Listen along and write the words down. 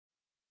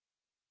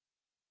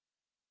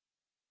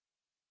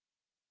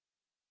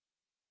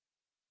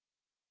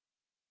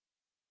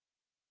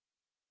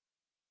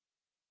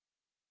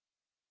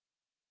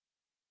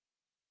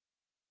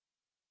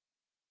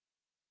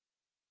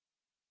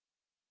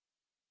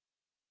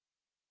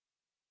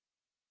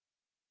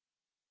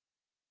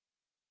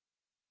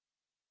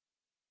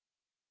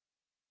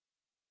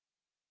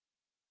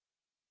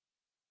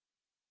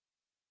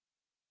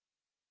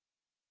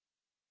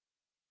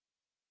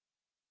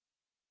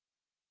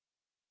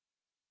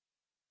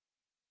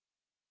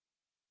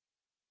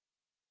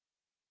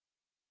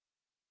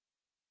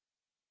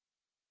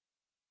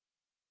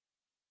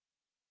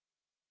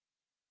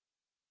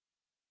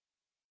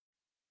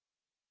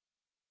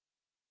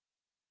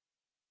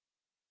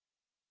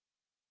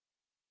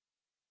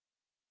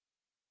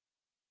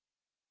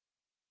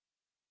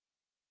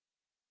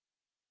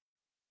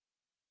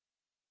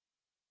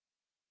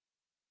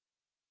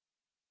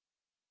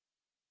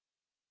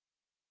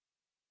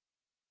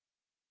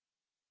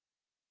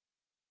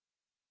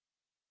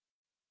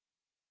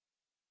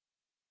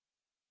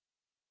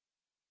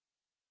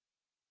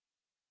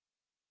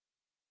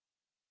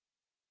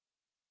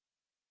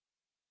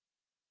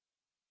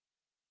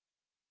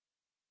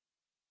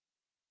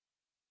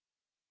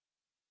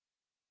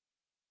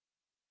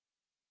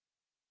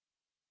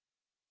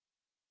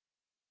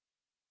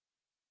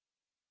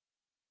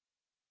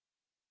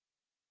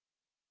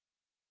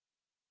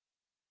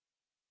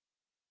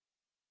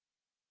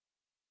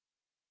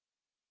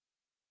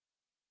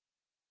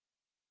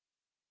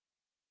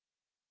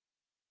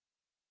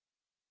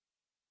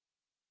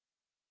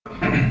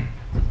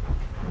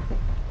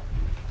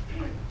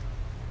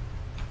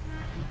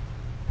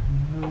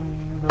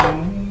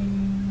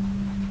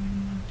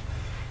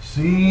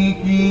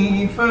Seek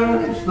ye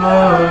first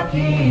the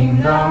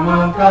kingdom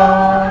of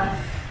God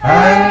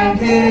and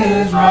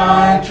His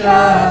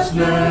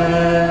righteousness,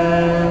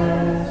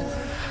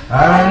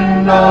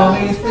 and all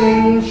these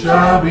things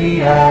shall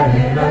be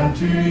added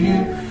unto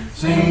you,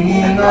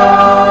 singing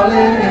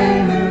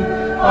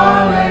Alleluia,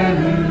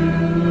 Alleluia.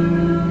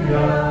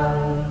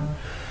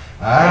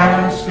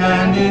 Ask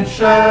and it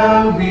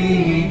shall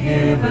be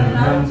given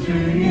unto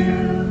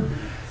you,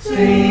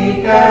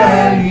 seek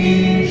and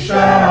ye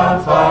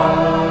shall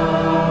find.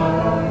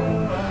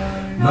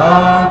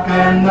 Knock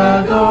and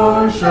the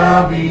door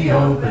shall be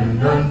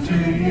opened unto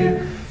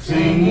you,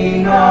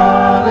 singing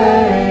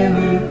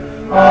Alleluia,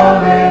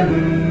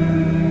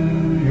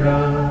 Alleluia.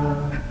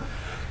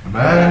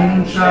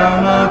 Man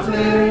shall not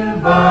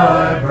live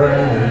by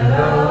bread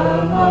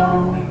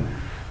alone,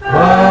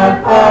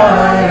 but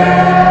by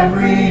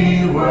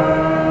every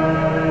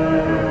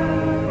word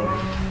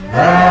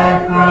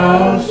that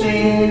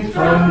proceeds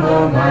from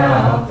the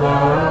mouth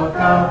of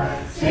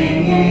God,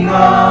 singing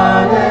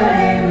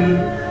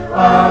Alleluia,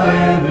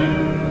 Alleluia.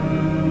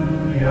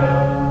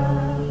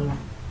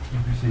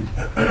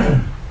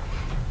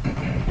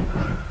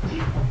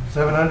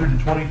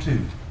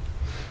 722.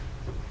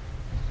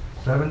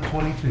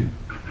 722.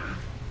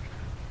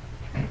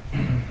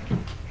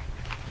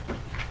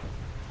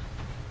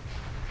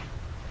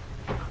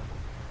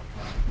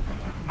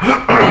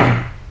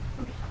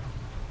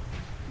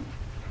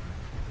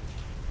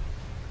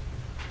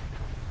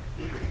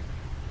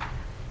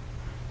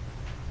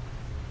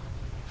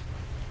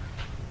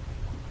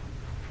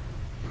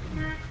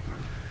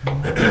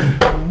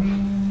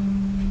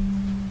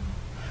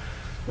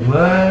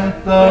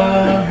 Let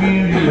the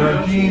beauty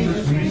of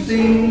Jesus be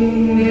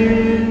seen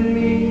in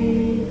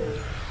me,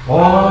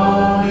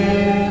 all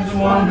His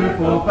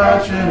wonderful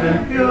passion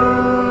and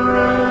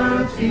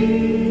purity.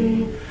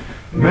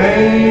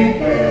 Make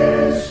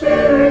His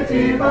Spirit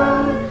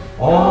divine,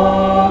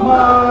 all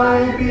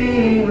my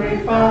being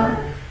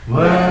refine.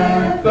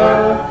 Let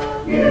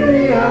the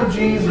beauty of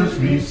Jesus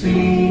be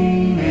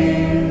seen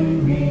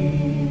in me.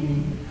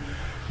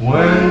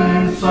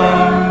 When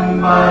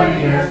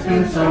somebody has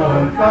been so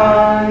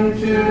unkind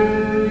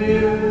to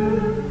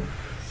you,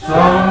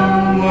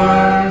 some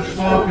word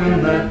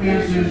spoken that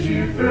pierces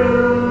you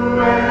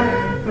through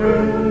and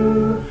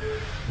through,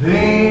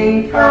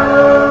 think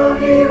how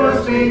He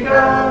must be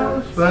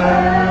God's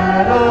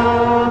bad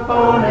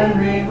upon and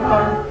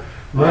revive.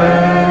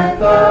 Let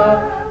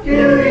the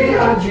beauty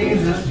of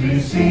Jesus be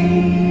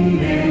seen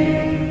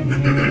in you.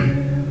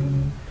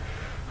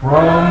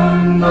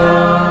 From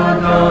the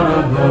dawn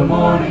of the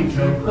morning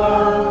to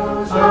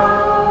close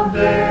of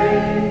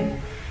day,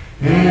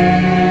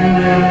 in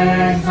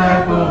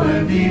example,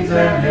 in deeds,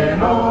 and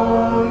in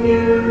all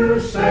you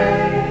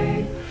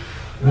say,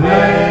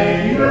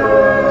 lay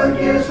your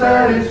gifts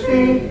at His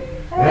feet,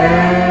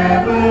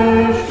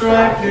 ever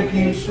strive to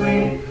keep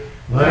sweet.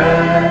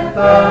 Let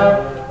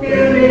the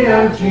beauty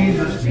of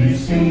Jesus be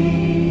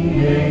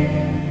seen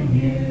in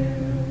you.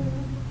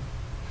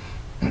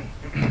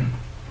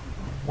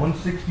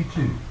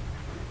 162.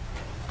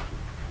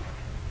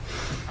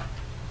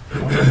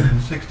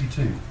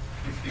 162.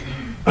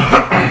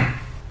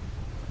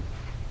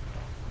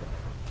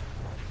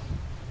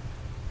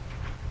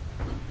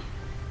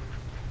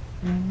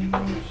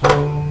 So,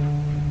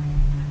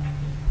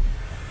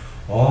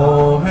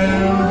 all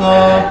hail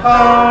the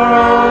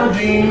power of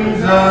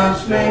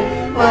Jesus'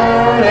 name,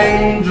 let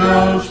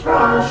angels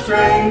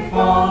prostrate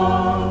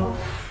fall.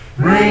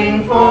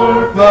 Bring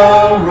forth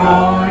the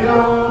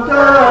royal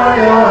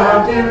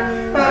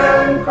diadem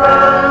and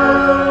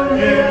crown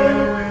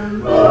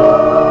Him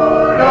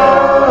Lord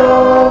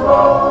of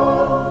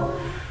all.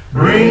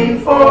 Bring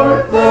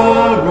forth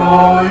the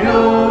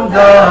royal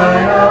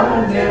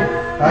diadem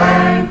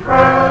and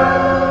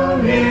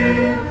crown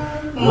Him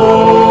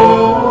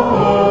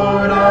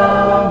Lord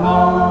of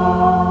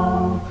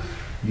all.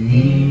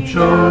 Ye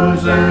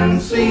chosen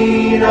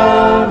seed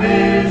of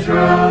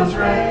Israel's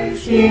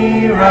race,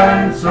 ye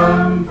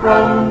ransomed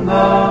from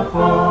the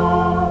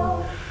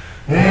fall.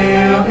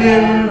 Hail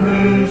Him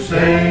who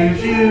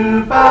saves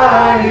you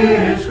by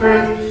His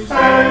grace,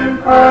 and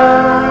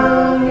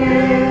crown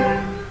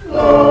Him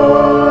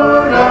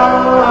Lord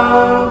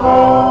of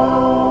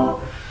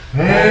all.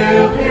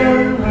 Hail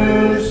Him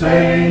who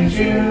saves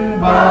you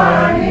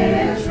by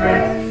His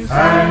grace,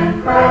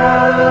 and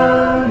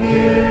crown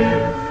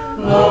Him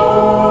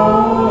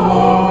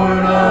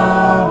Lord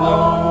of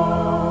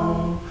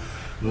all.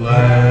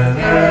 Let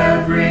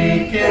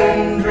every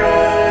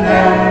kindred,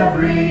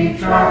 every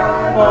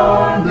tribe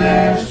on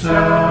this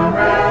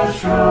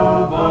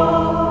terrestrial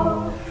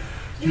ball,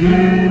 to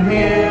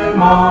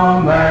Him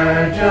all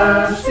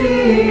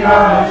majesty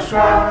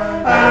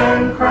ascribe,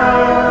 and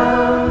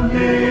crown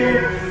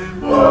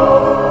Him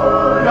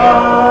Lord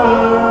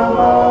of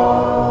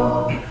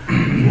all. To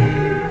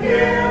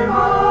Him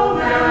all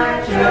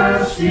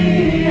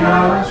majesty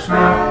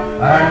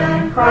ascribe,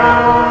 and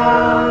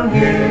crown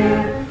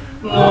Him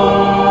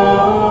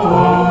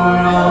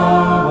Lord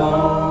of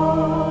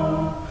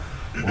all.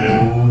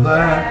 Oh,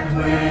 that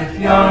with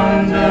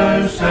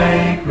yonder saint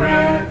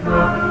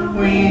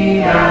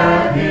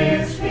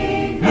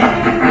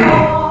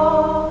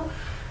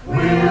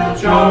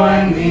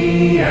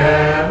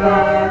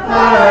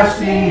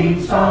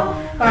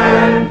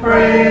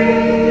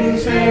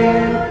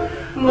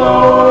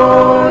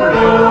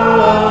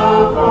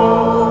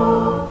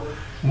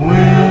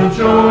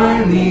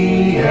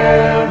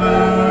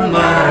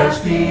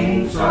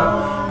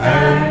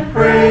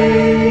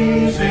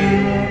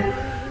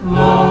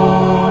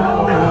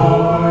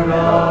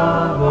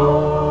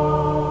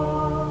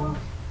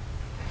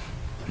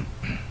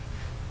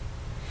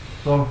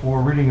Song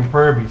for reading and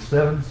prayer be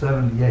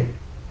 778.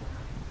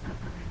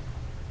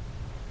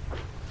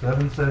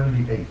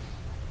 778.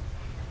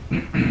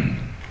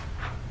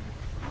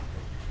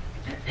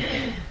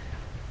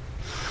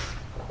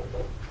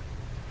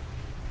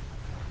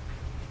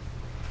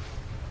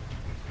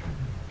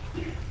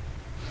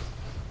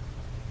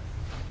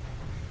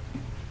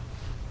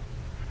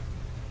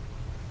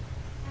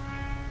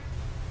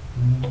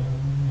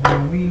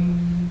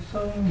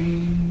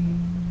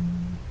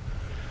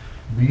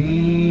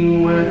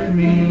 Be with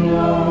me,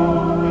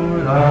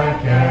 Lord, I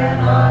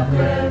cannot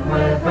live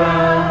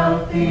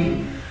without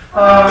thee.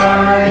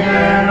 I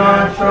dare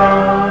not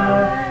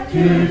try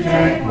to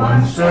take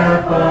one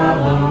step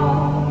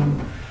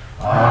alone.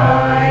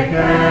 I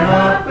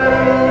cannot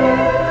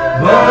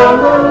bear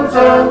the loads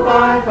of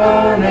life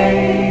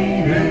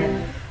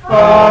unaided.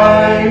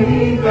 I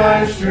need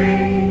thy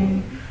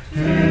strength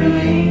to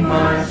lean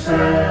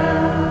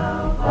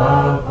myself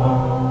upon.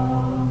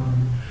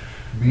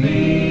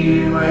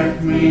 Be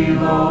with me,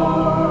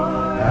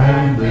 Lord,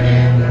 and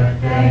when the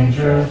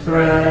danger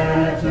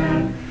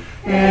threatens,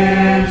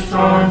 in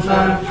storms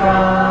of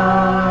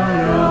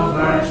trials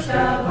burst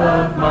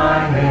above my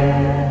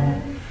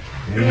head,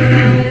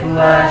 if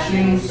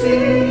lashing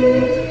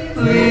seas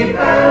leap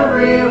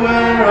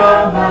everywhere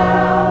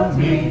about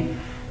me,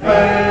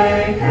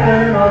 they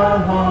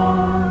cannot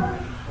harm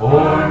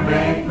or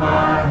make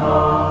my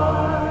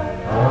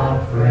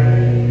heart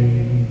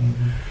afraid.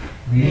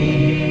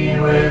 Be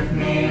with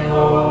me,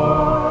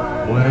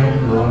 Lord,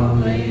 when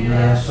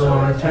loneliness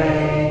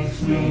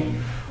o'ertakes me,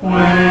 when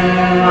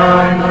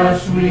I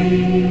must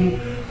weep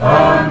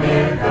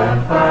amid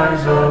the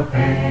fires of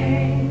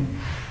pain,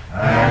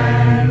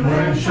 and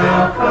when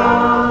shall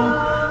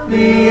come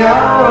the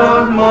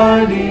hour of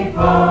my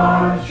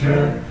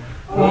departure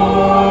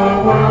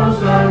for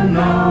worlds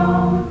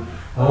unknown.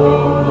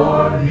 O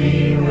Lord,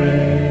 be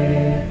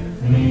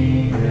with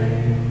me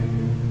there.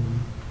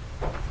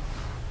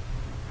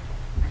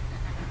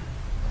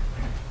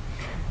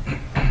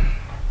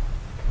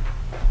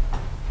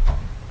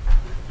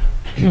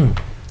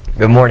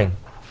 Good morning.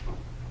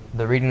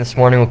 The reading this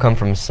morning will come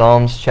from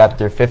Psalms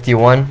chapter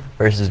 51,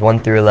 verses 1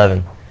 through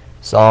 11.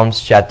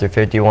 Psalms chapter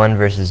 51,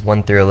 verses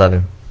 1 through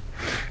 11.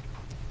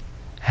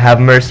 Have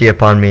mercy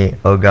upon me,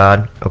 O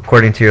God,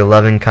 according to your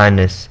loving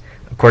kindness,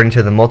 according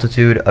to the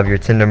multitude of your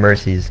tender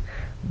mercies.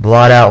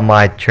 Blot out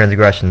my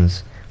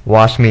transgressions.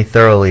 Wash me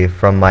thoroughly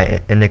from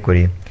my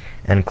iniquity,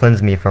 and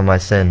cleanse me from my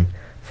sin.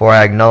 For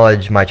I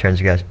acknowledge my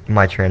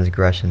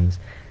transgressions,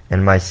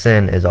 and my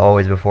sin is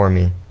always before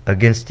me.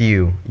 Against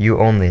you, you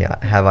only,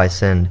 have I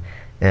sinned,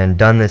 and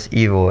done this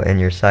evil in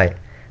your sight,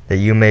 that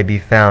you may be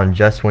found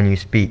just when you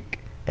speak,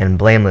 and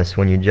blameless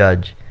when you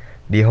judge.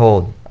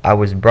 Behold, I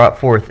was brought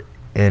forth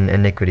in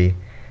iniquity,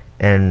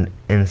 and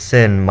in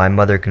sin my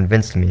mother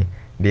convinced me.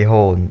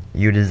 Behold,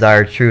 you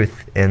desire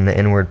truth in the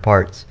inward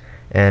parts,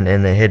 and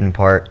in the hidden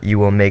part you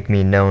will make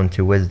me known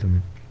to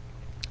wisdom.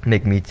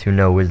 Make me to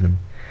know wisdom.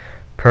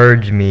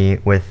 Purge me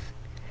with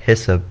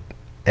hyssop,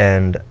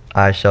 and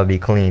I shall be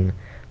clean.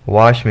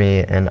 Wash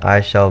me, and I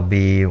shall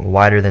be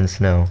whiter than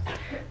snow.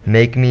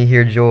 Make me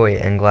hear joy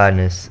and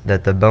gladness,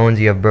 that the bones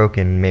you have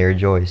broken may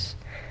rejoice.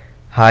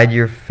 Hide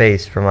your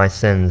face from my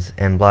sins,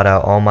 and blot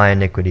out all my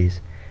iniquities.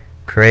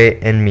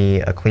 Create in me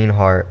a clean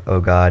heart,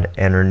 O God,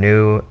 and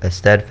renew a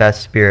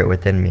steadfast spirit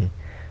within me.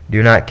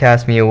 Do not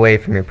cast me away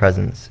from your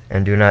presence,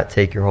 and do not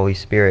take your Holy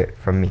Spirit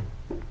from me.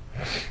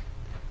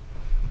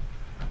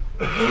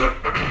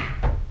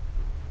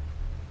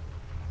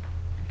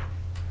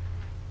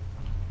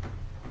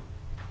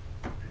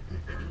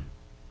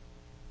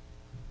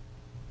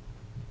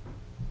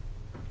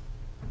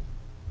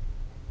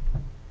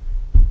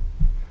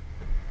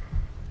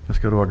 Let's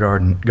go to our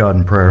God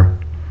in prayer.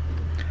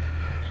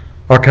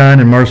 Our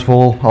kind and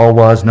merciful,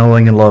 all-wise,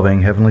 knowing, and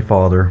loving Heavenly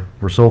Father,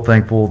 we're so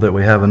thankful that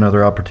we have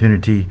another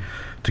opportunity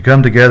to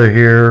come together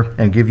here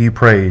and give you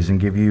praise and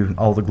give you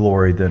all the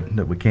glory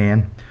that we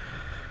can.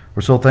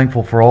 We're so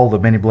thankful for all the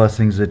many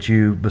blessings that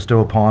you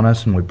bestow upon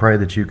us, and we pray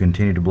that you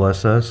continue to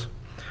bless us.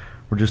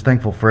 We're just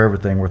thankful for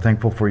everything. We're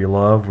thankful for your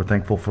love. We're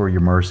thankful for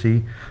your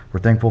mercy. We're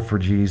thankful for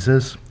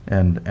Jesus,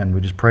 and we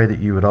just pray that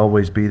you would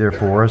always be there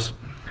for us,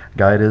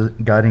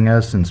 guiding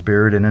us in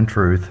spirit and in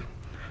truth.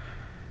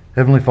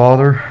 Heavenly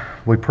Father,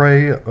 we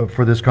pray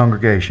for this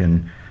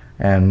congregation,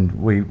 and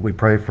we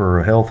pray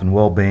for health and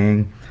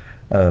well-being.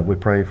 We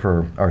pray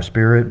for our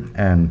spirit,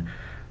 and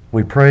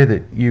we pray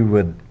that you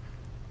would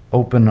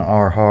open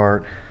our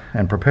heart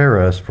and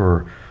prepare us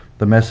for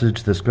the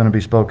message that's going to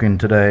be spoken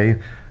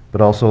today,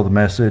 but also the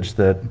message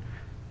that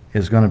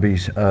is going to be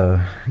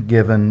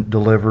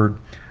delivered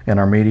in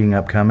our meeting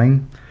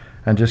upcoming.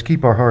 And just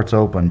keep our hearts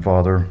open,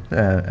 Father,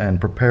 and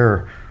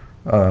prepare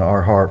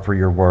our heart for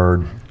your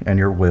word and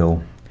your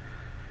will.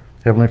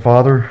 Heavenly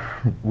Father,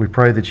 we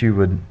pray that you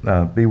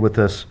would be with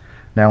us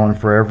now and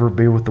forever,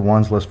 be with the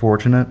ones less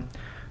fortunate.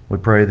 We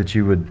pray that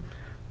you would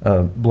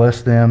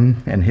bless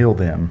them, and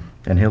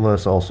heal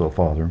us also,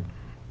 Father.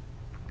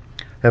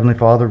 Heavenly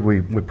Father,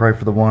 we pray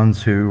for the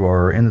ones who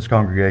are in this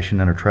congregation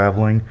and are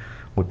traveling.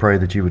 We pray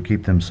that you would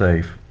keep them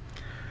safe.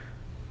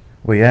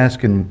 We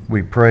ask and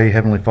we pray,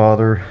 Heavenly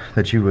Father,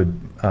 that you would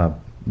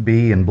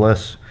be and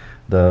bless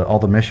all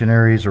the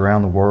missionaries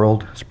around the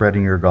world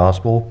spreading your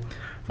gospel.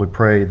 We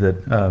pray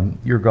that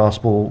your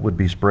gospel would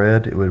be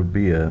spread, it would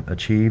be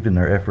achieved, and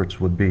their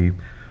efforts would be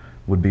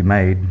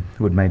made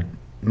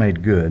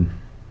good.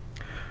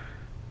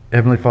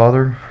 Heavenly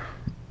Father,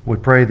 we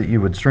pray that you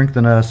would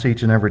strengthen us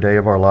each and every day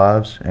of our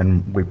lives,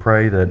 and we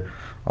pray that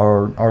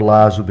our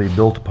lives would be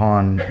built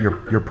upon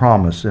your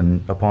promise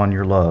and upon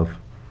your love.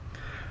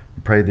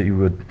 We pray that you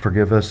would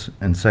forgive us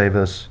and save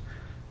us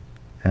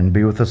and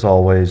be with us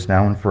always,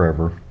 now and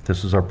forever.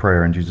 This is our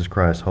prayer in Jesus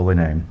Christ's holy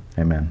name.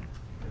 Amen.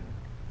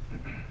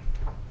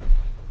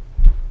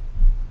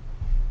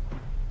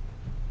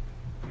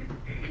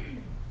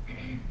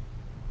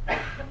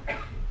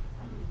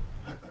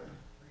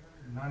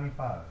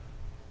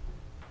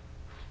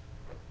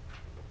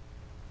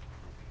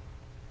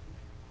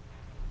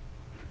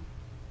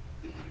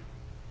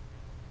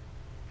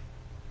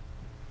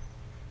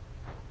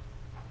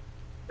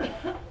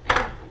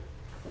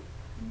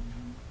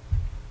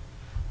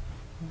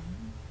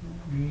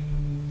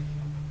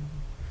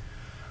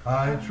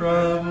 I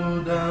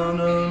travel down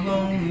a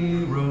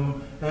lonely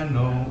road and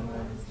no.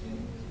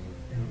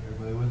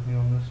 Everybody with me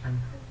on this one?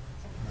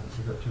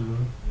 Is that too low?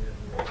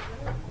 Yeah.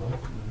 Well,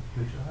 let's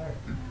pitch it higher.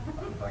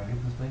 If I can get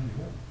this thing to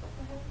go.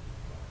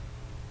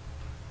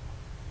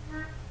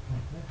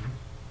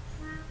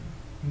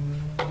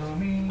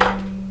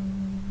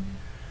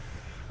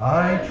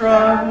 I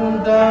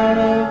traveled down a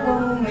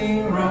lonely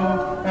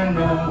road and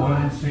no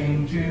one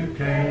seemed to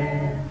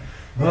care.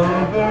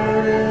 The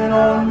burden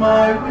on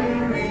my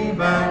weary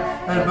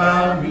back had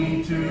bowed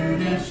me to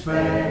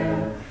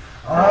despair.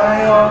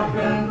 I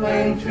often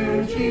complained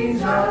to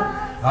Jesus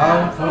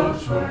how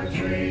folks would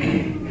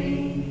treat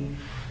me,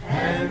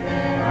 and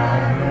then I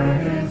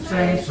heard him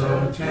say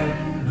so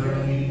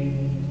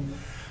tenderly,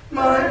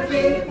 my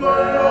feet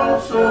were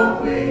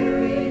also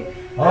weary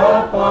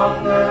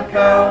upon the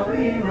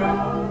Calvary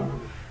road.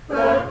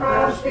 The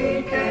cross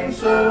became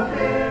so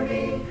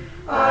heavy,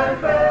 I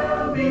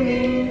fell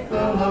beneath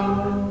the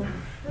load.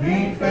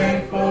 Be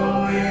faithful,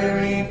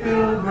 weary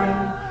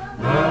pilgrim,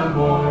 the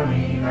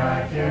morning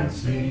I can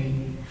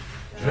see.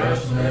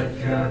 Just lift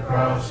your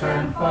cross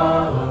and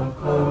follow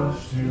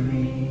close to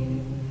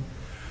me.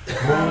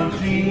 Oh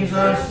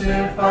Jesus,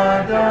 if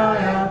I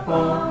die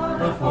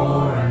upon a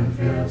foreign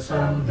field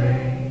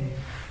someday,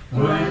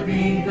 would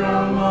be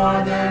no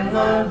more than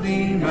love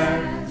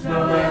demands,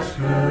 no less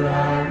could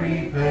I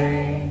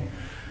repay.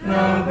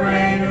 No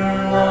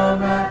greater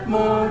love hath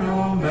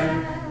mortal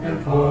man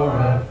than for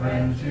a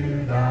friend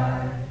to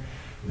die.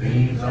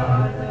 These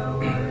are the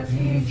words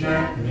he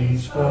gently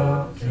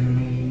spoke to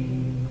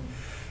me.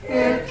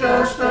 If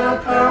just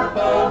a cup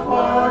of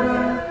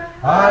water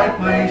I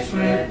place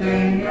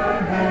within your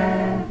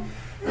hand,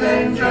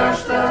 then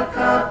just a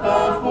cup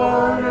of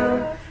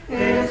water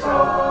is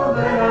all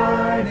that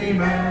I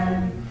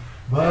demand.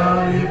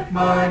 But if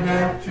my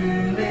death to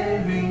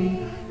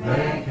living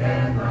they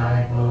can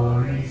my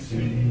glory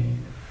see,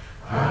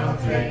 I'll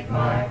take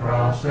my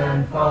cross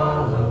and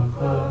follow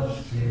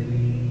close to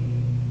thee.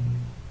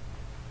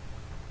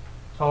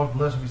 Song of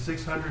Blessed be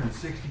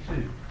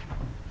 662.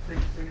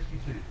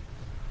 662.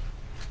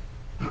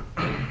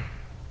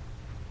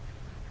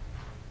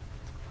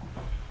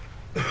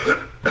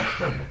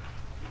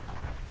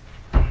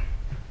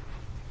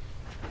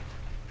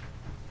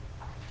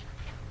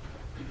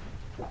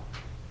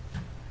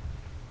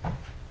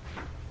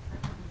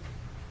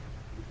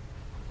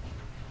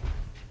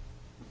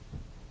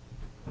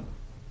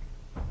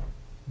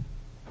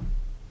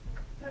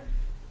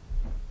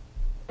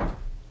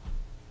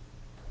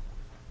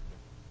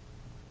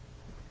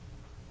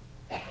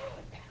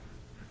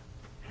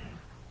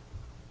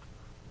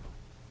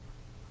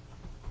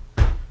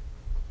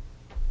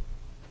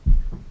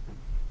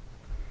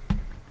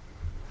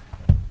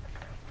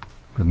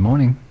 Good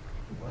morning.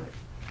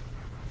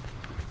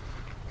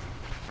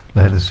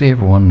 Glad to see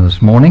everyone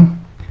this morning.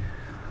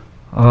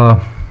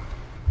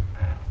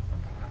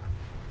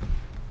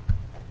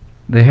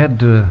 They had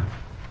to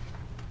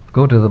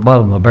go to the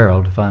bottom of the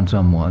barrel to find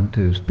someone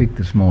to speak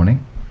this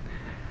morning,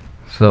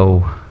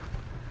 so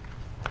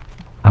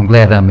I'm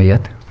glad I'm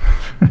it.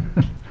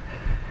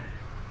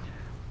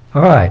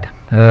 All right.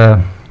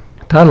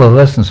 Title of the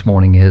lesson this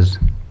morning is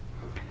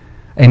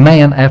A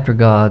Man After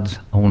God's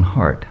Own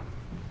Heart.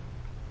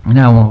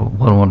 Now,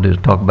 what I want to do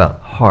is talk about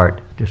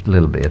heart just a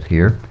little bit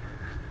here.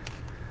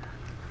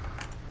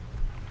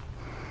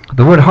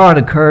 The word heart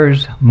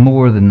occurs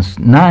more than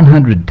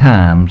 900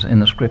 times in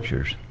the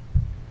Scriptures,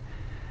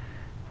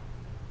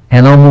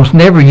 and almost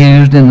never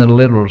used in the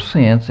literal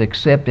sense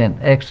except in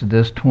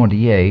Exodus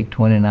 28,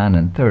 29,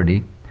 and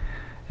 30,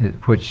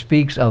 which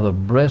speaks of the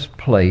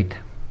breastplate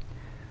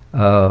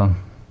of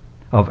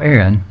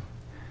Aaron,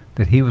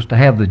 that he was to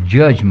have the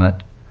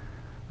judgment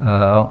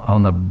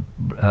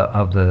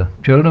of the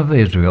children of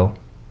Israel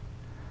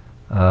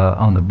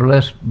on the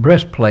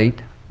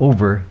breastplate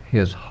over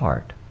his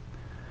heart.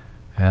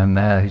 And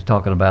he's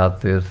talking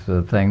about this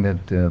thing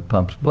that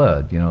pumps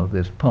blood,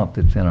 this pump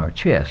that's in our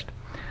chest.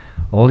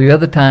 All the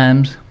other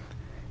times,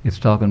 it's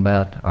talking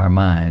about our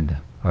mind,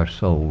 our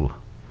soul,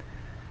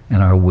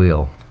 and our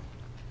will.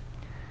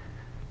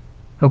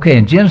 Okay,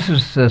 in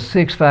Genesis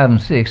 6, 5,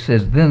 and 6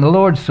 says, Then the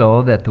Lord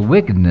saw that the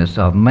wickedness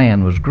of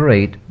man was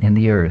great in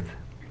the earth,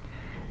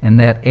 and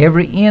that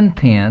every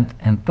intent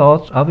and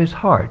thoughts of his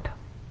heart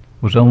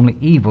was only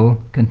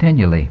evil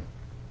continually.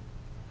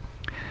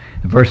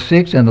 In verse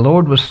 6, And the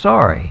Lord was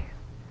sorry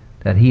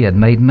that he had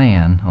made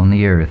man on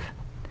the earth,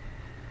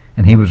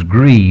 and he was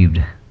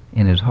grieved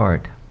in his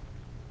heart.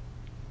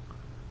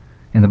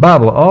 In the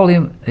Bible,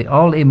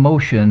 all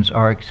emotions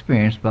are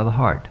experienced by the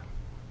heart.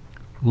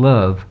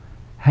 Love,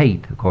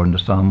 hate, according to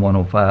Psalm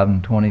 105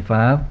 and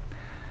 25,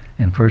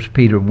 and 1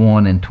 Peter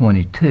 1 and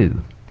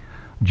 22.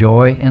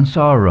 Joy and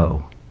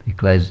sorrow,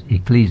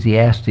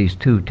 Ecclesiastes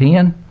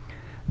 2:10,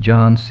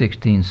 John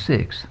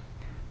 16:6.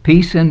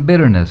 Peace and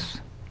bitterness,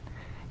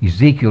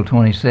 Ezekiel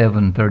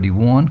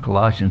 27:31,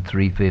 Colossians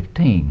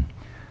 3:15.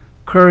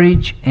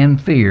 Courage and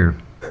fear,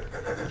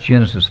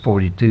 Genesis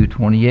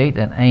 42:28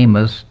 and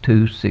Amos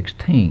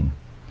 2:16.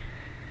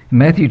 In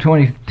Matthew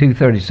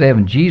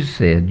 22:37, Jesus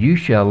said, You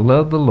shall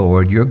love the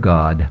Lord your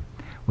God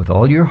with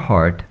all your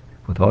heart,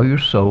 with all your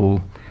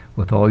soul,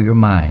 with all your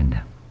mind.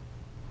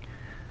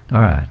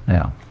 All right,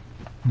 now,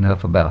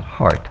 enough about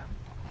heart.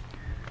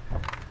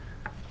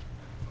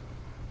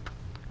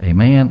 A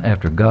man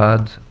after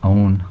God's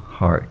own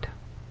heart.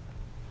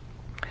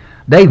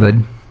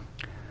 David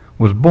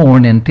was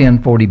born in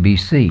 1040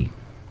 BC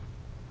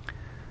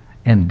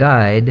and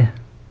died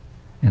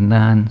in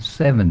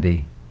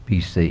 970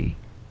 BC,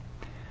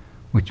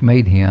 which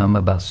made him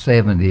about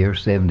 70 or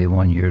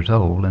 71 years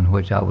old, in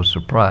which I was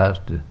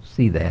surprised to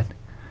see that,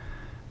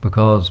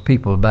 because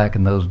people back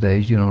in those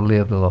days,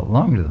 lived a lot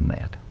longer than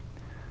that.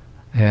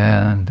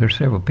 And there's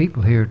several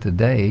people here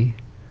today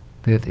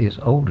that is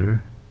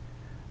older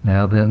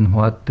now than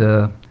what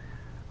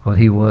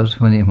he was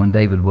when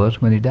David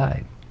was when he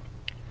died.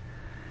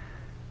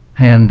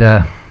 And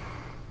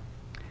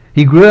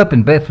he grew up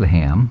in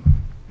Bethlehem,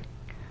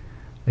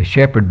 a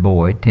shepherd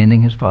boy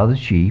tending his father's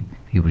sheep.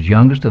 He was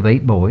youngest of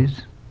 8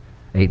 boys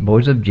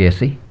of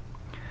Jesse.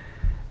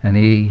 And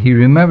he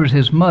remembers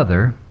his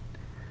mother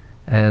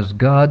as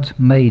God's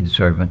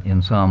maidservant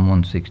in Psalm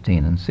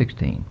 116 and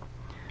 16.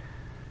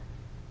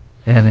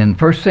 And in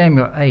 1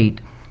 Samuel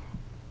 8,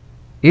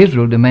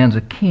 Israel demands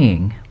a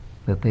king,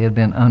 that they had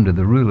been under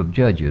the rule of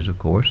judges, of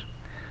course.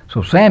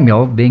 So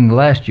Samuel, being the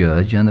last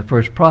judge and the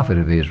first prophet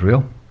of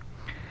Israel,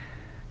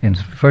 in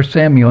 1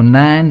 Samuel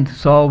 9,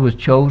 Saul was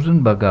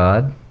chosen by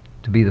God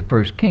to be the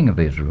first king of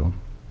Israel.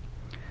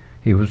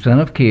 He was son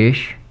of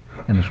Kish,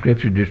 and the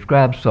scripture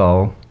describes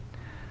Saul,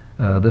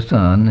 the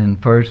son, in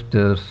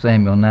 1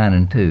 Samuel 9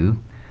 and 2,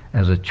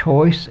 as a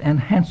choice and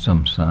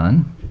handsome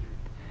son.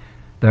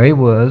 There he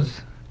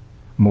was,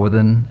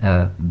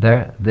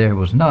 there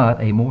was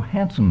not a more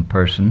handsome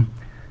person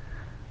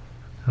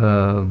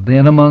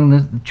than among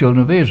the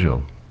children of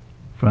Israel.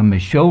 From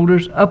his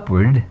shoulders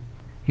upward,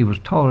 he was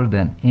taller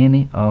than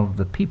any of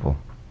the people.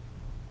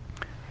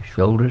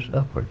 Shoulders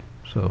upward.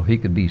 So he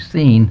could be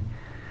seen,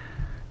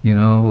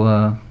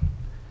 about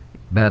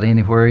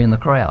anywhere in the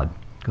crowd,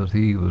 because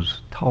he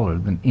was taller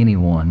than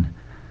anyone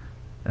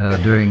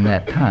during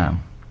that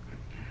time.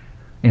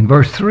 In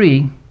verse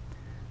 3,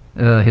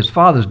 his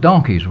father's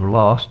donkeys were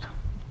lost,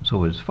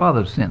 so his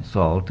father sent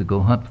Saul to go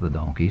hunt for the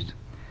donkeys.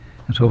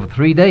 And so for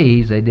 3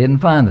 days they didn't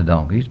find the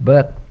donkeys,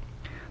 but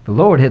the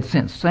Lord had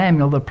sent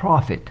Samuel the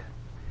prophet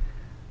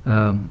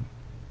to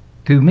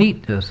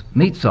meet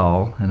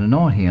Saul and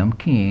anoint him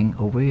king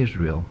over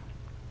Israel.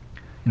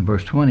 In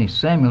verse 20,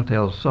 Samuel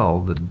tells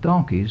Saul that the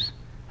donkeys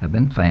have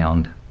been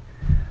found,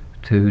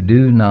 to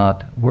do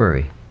not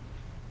worry.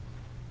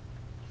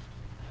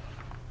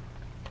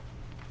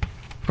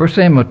 1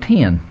 Samuel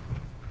 10,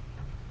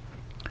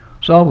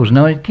 Saul was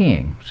anointed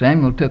king.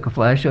 Samuel took a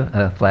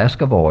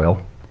flask of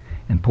oil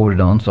and poured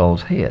it on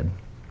Saul's head.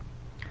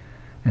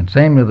 And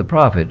Samuel the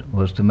prophet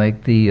was to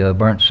make the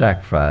burnt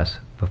sacrifice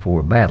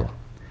before battle.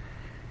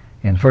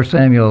 In 1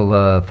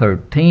 Samuel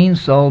 13,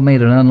 Saul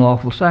made an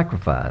unlawful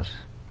sacrifice.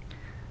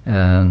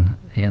 And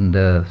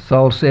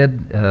Samuel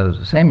said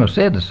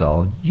to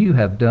Saul, You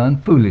have done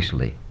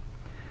foolishly.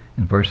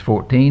 In verse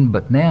 14,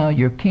 But now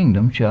your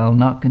kingdom shall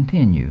not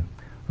continue.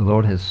 The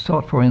Lord has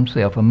sought for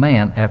himself a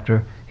man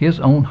after his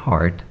own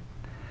heart,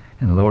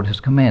 and the Lord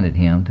has commanded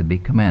him to be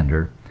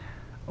commander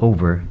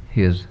over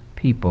his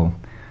people.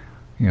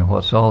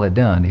 What Saul had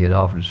done, he had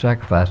offered a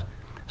sacrifice.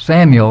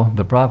 Samuel,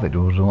 the prophet,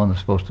 was the one that's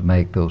supposed to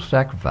make those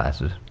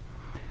sacrifices.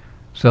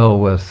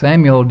 So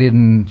Samuel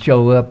didn't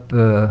show up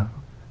to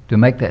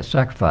make that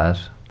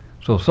sacrifice.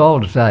 So Saul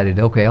decided,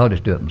 okay, I'll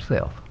just do it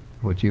myself,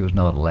 which he was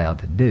not allowed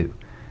to do.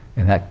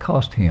 And that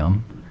cost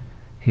him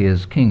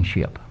his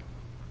kingship.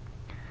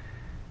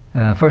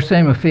 1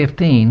 Samuel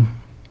 15,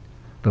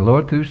 the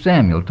Lord through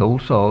Samuel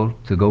told Saul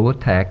to go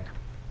attack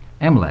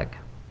Amalek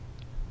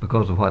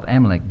because of what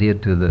Amalek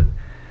did to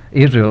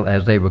Israel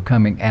as they were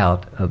coming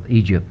out of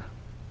Egypt.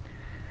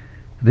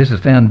 This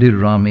is found in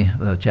Deuteronomy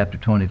chapter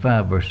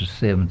 25, verses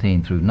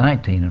 17 through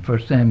 19. In 1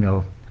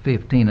 Samuel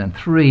 15 and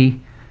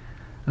 3,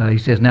 he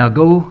says, now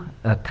go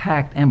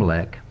attack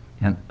Amalek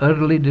and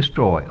utterly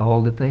destroy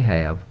all that they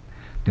have.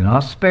 Do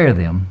not spare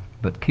them,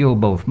 but kill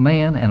both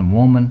man and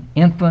woman,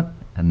 infant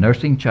and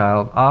nursing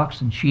child,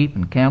 ox and sheep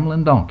and camel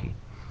and donkey.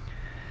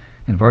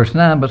 In verse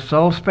 9, but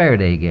Saul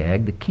spared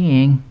Agag, the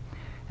king,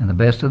 and the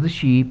best of the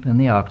sheep and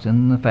the oxen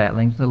and the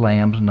fatlings, the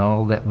lambs, and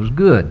all that was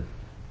good.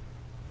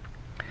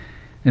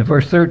 In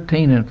verse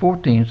 13 and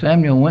 14,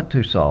 Samuel went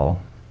to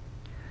Saul,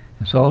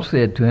 and Saul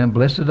said to him,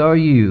 blessed are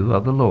you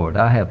of the Lord.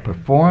 I have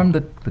performed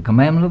the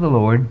commandment of the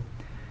Lord.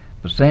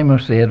 But Samuel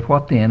said,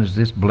 what then is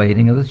this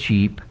bleating of the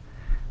sheep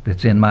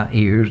that's in my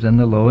ears, and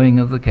the lowing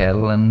of the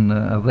cattle and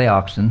of the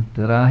oxen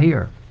that I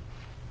hear?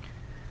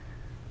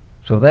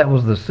 So that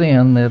was the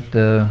sin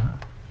that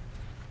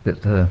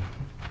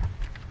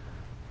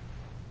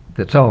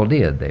Saul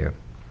did there.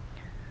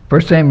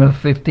 1 Samuel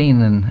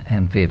 15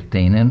 and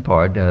 15 in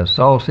part,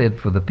 Saul said,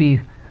 for the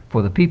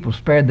people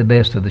spared the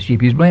best of the sheep.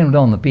 He's blaming it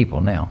on the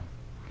people now.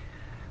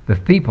 The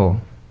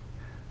people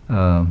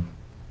spared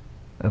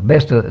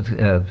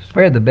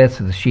the best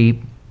of the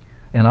sheep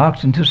and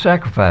oxen to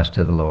sacrifice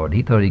to the Lord.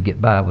 He thought he'd get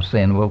by with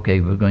saying, well,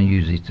 okay, we're going to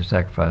use these to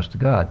sacrifice to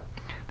God.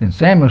 Then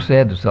Samuel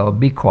said to Saul,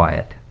 be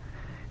quiet,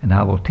 and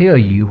I will tell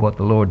you what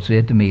the Lord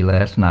said to me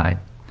last night.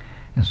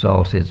 And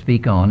Saul said,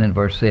 speak on. In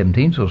verse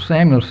 17, so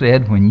Samuel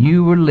said, when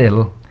you were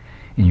little,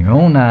 in your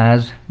own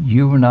eyes,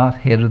 you were not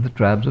head of the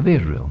tribes of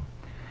Israel.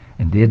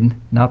 And did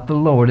not the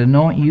Lord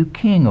anoint you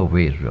king over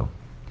Israel?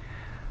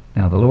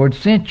 Now the Lord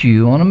sent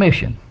you on a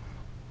mission,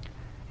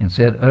 and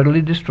said,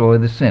 utterly destroy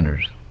the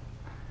sinners,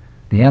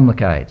 the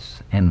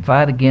Amalekites, and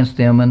fight against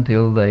them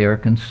until they are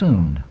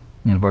consumed.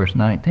 In verse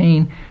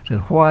 19, it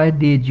said, why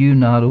did you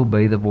not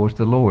obey the voice of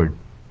the Lord?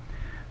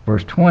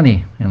 Verse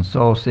 20, and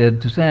Saul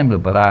said to Samuel,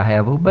 but I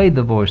have obeyed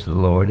the voice of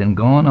the Lord, and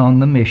gone on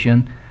the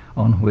mission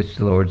on which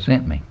the Lord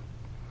sent me.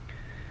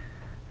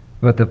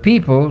 But the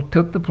people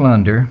took the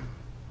plunder,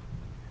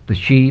 the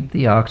sheep,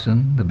 the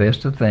oxen, the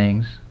best of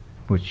things,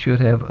 which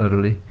should have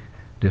utterly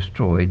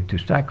destroyed, to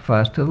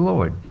sacrifice to the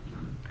Lord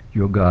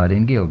your God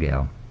in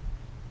Gilgal.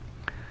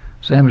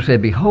 Samuel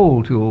said,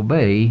 behold, to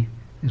obey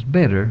is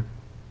better,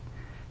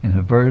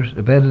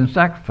 better than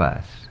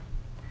sacrifice.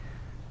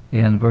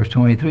 In verse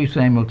 23,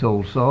 Samuel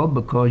told Saul,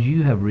 because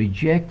you have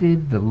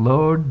rejected the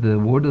Lord, the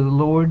word of the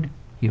Lord,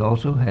 he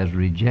also has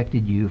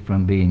rejected you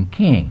from being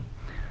king.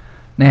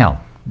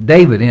 Now,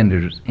 David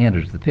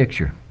enters the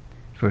picture.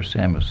 1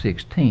 Samuel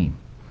 16.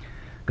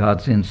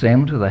 God sends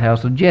Samuel to the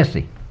house of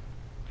Jesse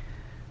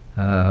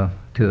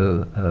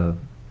to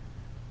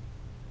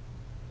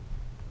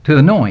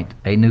anoint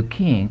a new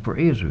king for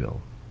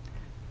Israel.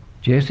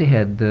 Jesse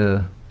had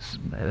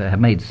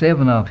made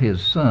 7 of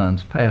his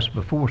sons pass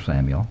before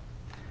Samuel.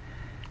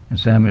 And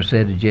Samuel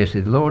said to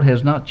Jesse, the Lord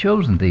has not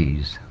chosen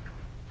these.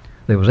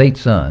 There was 8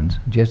 sons.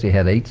 Jesse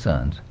had 8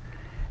 sons.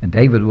 And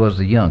David was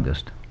the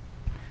youngest.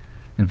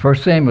 In 1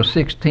 Samuel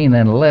 16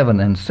 and 11,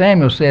 and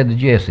Samuel said to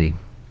Jesse,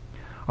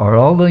 are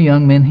all the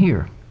young men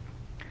here?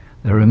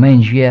 There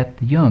remains yet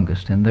the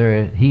youngest, and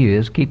there he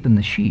is keeping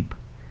the sheep.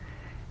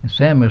 And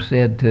Samuel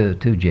said to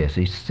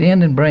Jesse,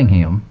 send and bring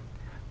him,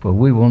 for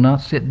we will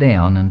not sit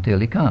down until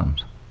he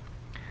comes.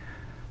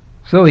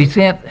 So he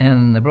sent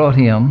and brought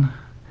him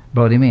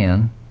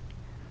in.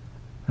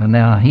 And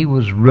now he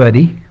was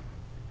ruddy,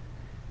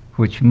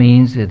 which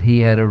means that he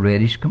had a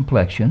reddish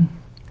complexion,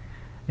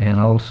 and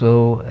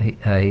also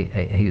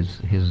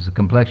his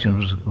complexion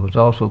was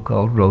also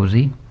called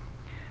rosy,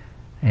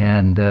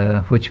 and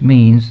which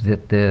means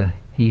that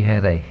he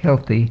had a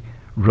healthy,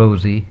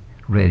 rosy,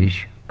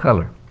 reddish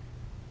color.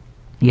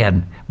 He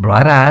had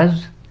bright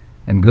eyes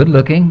and good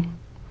looking,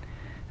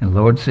 and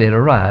the Lord said,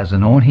 arise,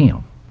 anoint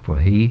him,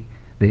 for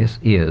this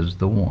is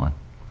the one.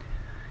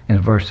 In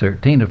verse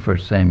 13 of 1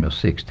 Samuel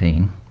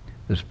 16,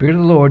 the Spirit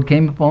of the Lord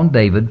came upon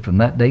David from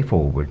that day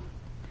forward.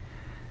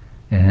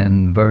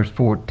 And verse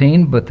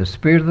 14, but the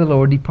Spirit of the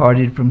Lord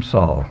departed from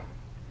Saul,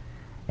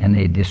 and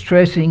a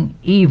distressing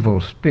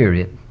evil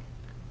spirit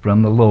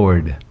from the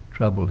Lord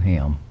troubled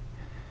him.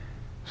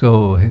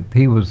 So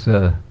he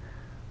Saul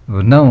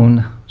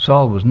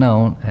was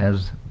known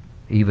as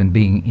even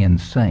being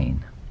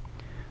insane.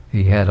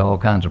 He had all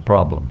kinds of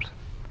problems.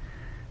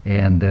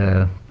 And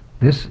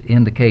this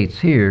indicates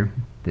here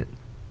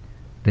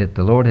that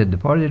the Lord had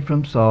departed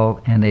from Saul,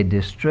 and a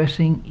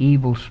distressing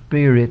evil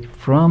spirit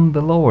from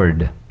the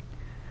Lord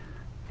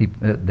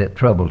that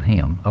troubled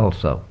him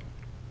also.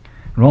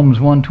 Romans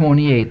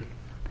 1:28,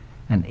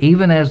 and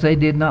even as they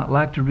did not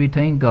like to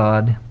retain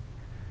God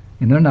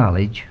in their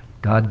knowledge,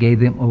 God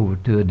gave them over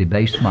to a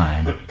debased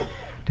mind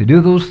to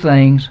do those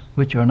things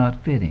which are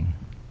not fitting.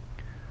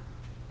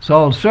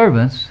 Saul's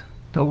servants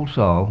told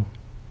Saul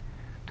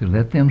to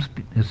let them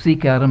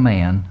seek out a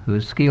man who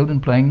is skilled in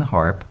playing the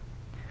harp.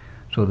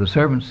 So the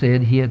servant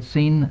said he had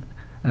seen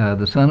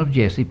the son of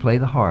Jesse play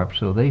the harp,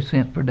 so they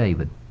sent for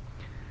David.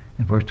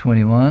 And verse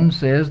 21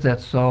 says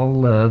that Saul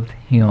loved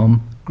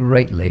him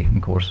greatly.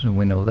 Of course,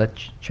 we know that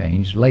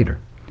changed later.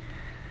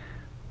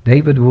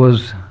 David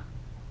was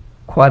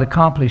quite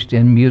accomplished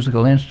in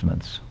musical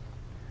instruments,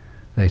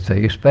 they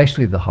say,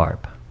 especially the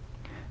harp.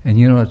 And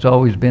you know, it's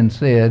always been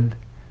said,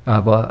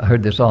 I've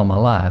heard this all my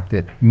life,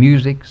 that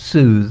music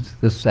soothes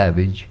the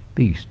savage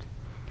beast.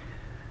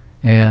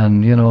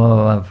 And you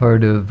know, I've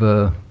heard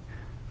of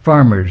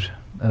farmers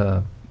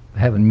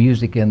having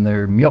music in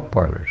their milk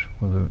parlors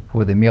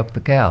where they milk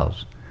the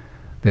cows.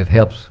 That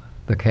helps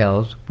the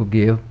cows will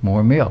give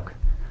more milk.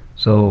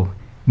 So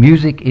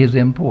music is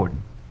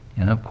important.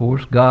 And of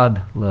course,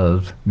 God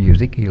loves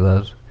music. He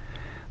loves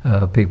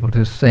people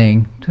to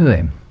sing to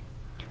Him.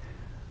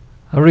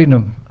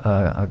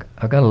 I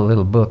got a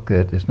little book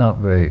that is not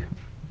very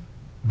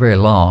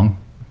long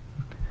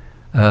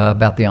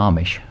about the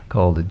Amish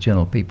called The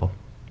Gentle People.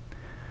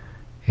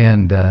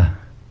 And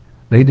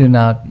they do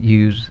not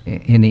use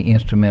any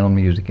instrumental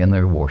music in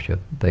their worship.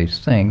 They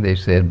sing, they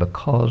said,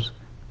 because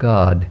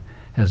God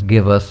has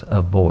given us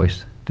a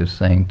voice to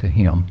sing to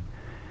Him,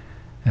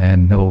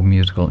 and no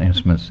musical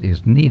instruments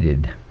is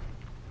needed.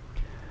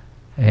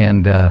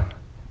 And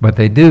but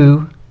they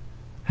do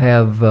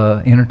have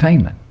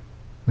entertainment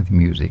with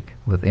music,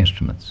 with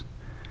instruments,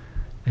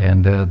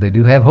 and they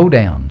do have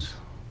hoedowns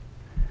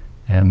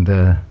and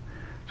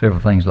several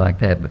things like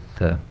that.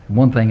 But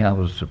one thing I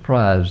was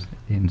surprised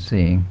in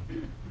seeing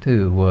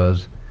too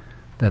was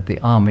that the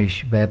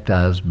Amish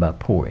baptized by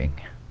pouring,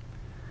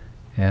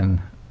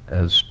 and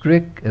as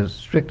strict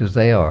as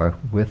they are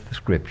with the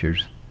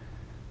scriptures,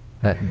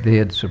 that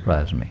did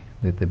surprise me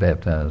that they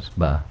baptized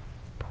by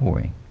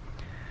pouring.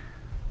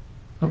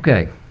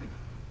 Okay.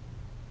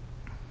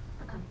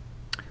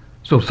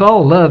 So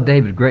Saul loved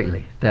David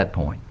greatly at that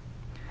point.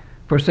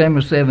 1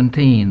 Samuel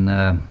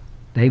 17,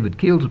 David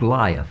kills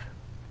Goliath.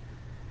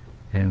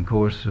 And of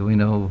course, we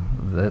know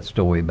that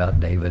story about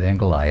David and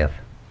Goliath,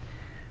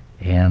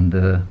 and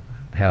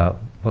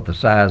what the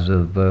size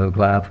of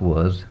Goliath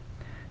was.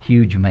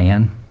 Huge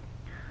man.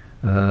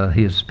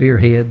 His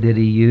spearhead that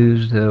he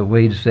used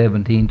weighed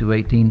 17 to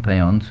 18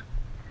 pounds.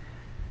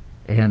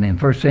 And in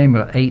 1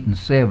 Samuel 8 and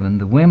 7,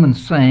 the women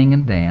sang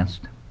and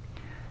danced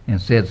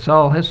and said,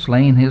 Saul has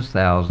slain his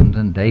thousands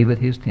and David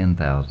his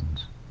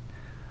 10,000s.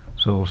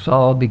 So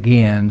Saul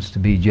begins to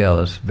be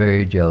jealous,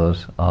 very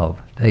jealous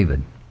of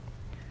David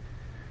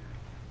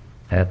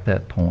at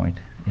that point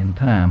in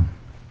time.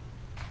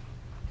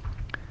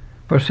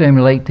 1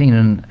 Samuel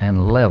 18 and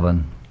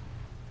 11,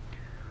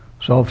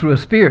 Saul threw a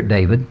spear at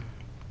David,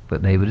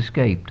 but David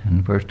escaped.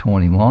 In verse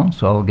 21,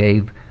 Saul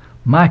gave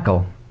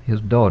Michal, his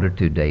daughter,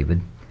 to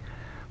David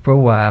for a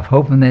wife,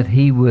 hoping that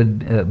he would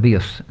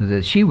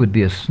that she would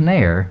be a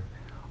snare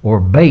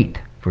or bait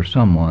for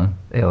someone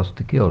else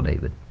to kill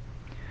David.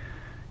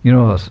 You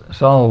know,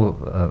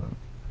 Saul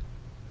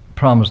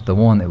promised the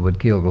one that would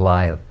kill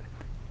Goliath,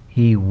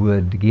 he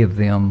would give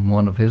them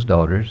one of his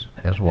daughters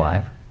as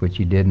wife, which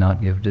he did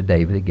not give to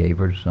David. He gave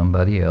her to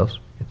somebody else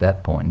at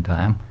that point in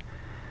time.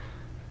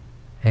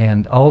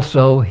 And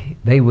also,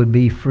 they would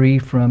be free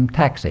from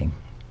taxing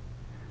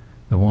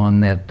the one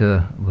that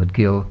would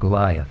kill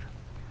Goliath.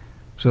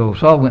 So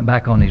Saul went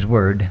back on his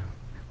word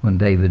when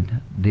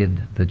David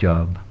did the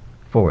job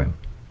for him.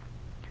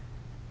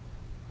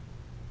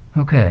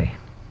 Okay.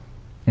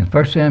 In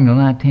 1 Samuel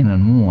 19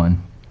 and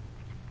 1,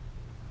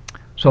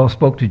 Saul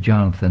spoke to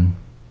Jonathan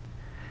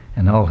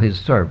and all his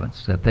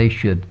servants that they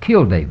should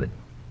kill David.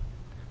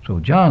 So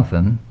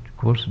Jonathan, of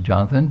course,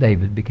 Jonathan and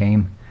David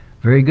became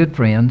very good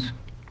friends.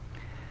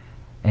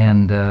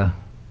 And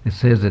it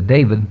says that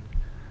David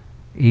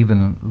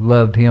even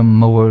loved him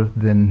more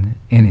than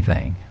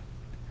anything.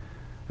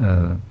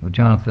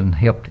 Jonathan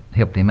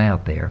helped him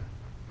out there.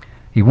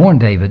 He warned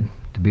David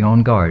to be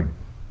on guard.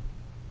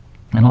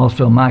 And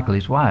also Michal,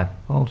 his wife,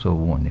 also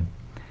warned him.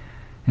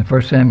 In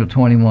 1 Samuel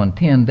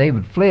 21:10,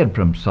 David fled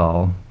from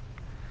Saul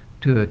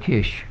to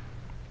Achish,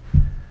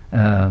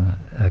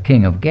 a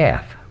king of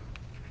Gath.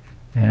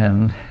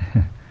 And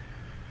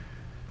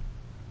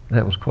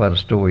that was quite a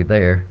story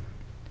there.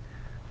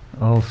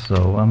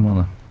 Also, I'm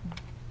going to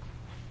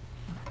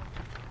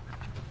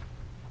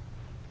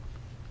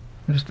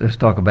let's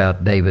talk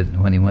about David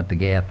when he went to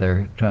Gath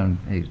there,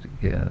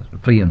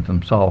 fleeing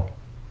from Saul.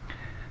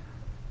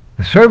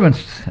 The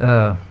servants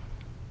of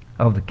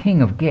the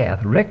king of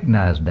Gath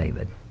recognized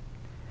David,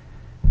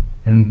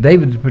 and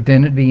David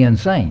pretended to be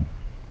insane.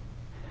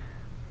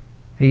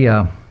 He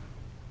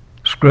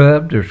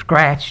scrubbed or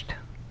scratched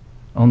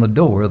on the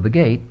doors of the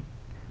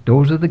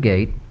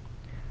gate,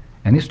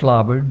 and he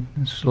slobbered,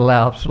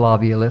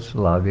 slavia, let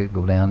slavia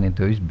go down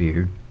into his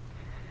beard,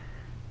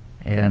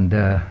 and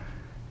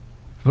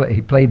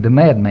he played the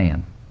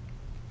madman.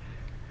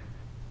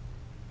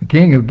 The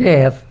king of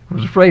Gath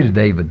was afraid of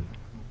David,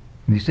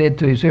 and he said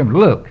to his servant,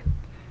 "Look,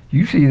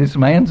 you see this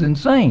man's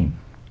insane.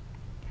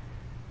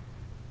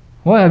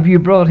 Why have you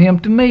brought him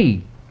to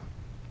me?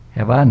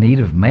 Have I need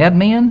of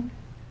madmen,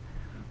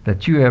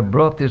 that you have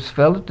brought this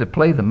fellow to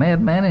play the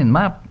madman in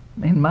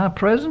my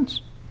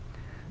presence?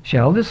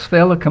 Shall this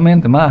fellow come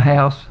into my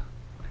house?"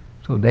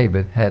 So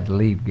David had to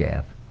leave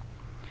Gath.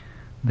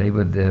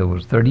 David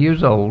was 30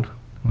 years old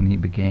when he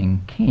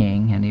became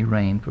king, and he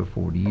reigned for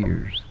 40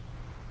 years.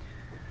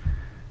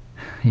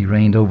 He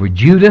reigned over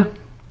Judah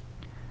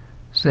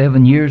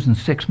 7 years and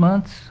 6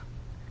 months,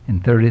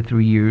 and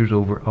 33 years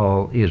over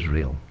all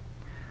Israel.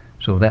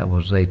 So that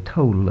was a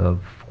total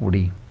of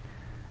 40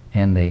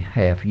 and a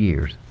half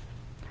years.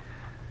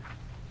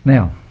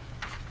 Now,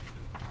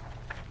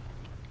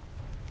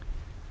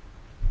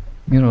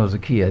 as a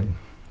kid,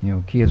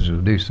 kids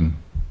will do some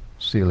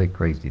silly,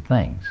 crazy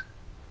things.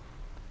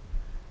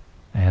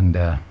 And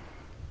that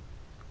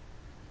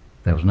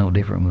was no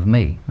different with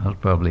me. I was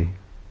probably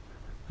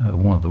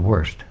one of the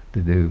worst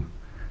to do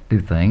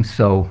things.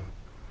 So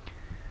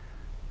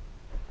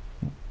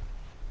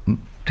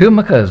two of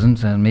my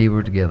cousins and me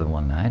were together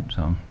one night.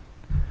 So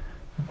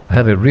I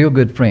had a real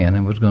good friend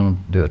and was going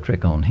to do a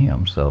trick on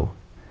him. So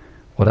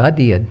what I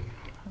did,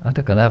 I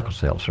took an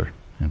Alka-Seltzer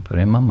and put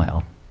it in my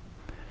mouth.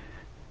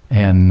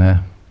 And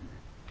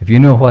if you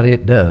know what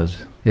it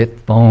does, it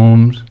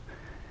foams.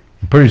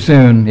 And pretty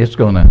soon it's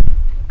going to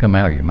come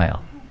out of your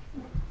mouth.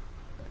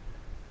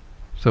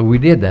 So we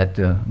did that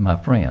to my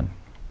friend.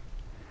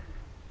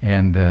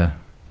 And then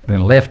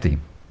left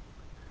him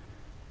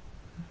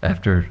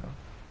after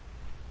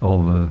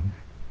all the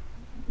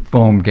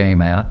foam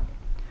came out.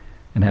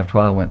 And after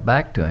a while I went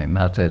back to him.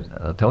 I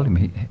told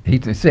him,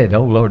 he said,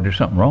 "Oh Lord, there's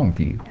something wrong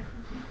with you."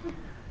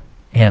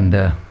 And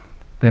then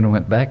I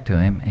went back to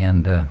him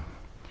and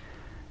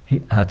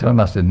I told him,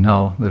 I said,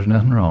 "No, there's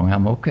nothing wrong.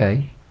 I'm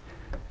okay."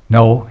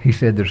 "No," he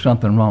said, "there's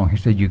something wrong." He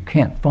said, "You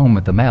can't foam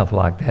at the mouth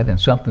like that and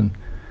something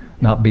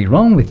not be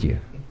wrong with you."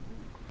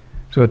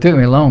 So it took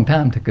me a long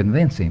time to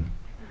convince him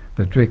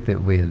the trick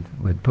that we'd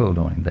pulled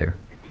on him there.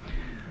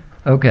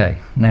 Okay,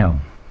 now,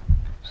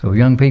 so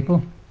young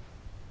people,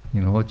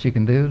 you know what you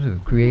can do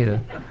to create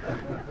a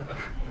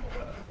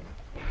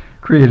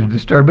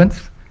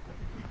disturbance?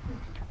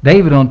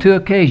 David on 2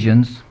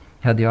 occasions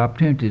had the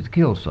opportunity to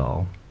kill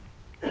Saul.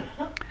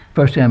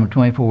 1 Samuel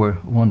 24,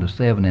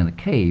 1-7 in a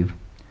cave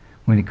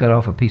when he cut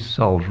off a piece of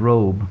Saul's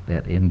robe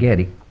at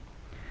En-Gedi,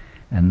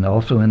 and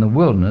also in the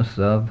wilderness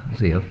of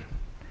Ziph.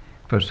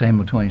 1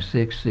 Samuel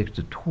 26,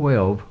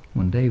 6-12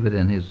 when David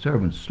and his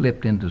servants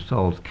slipped into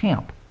Saul's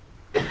camp.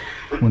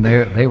 When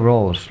they were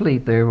all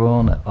asleep, they were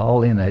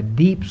all in a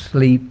deep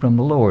sleep from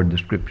the Lord, the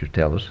scriptures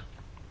tell us.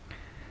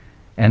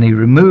 And he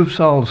removed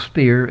Saul's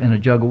spear in a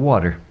jug of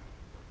water.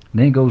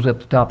 Then he goes up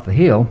the top of the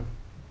hill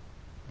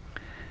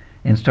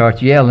and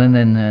starts yelling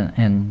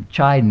and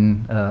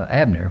chiding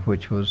Abner,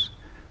 which was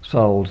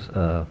Saul's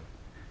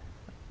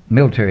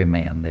military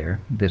man there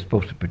that's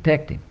supposed to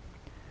protect him.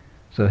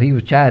 So he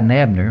was chiding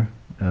Abner,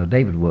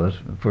 David was,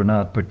 for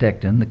not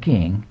protecting the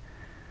king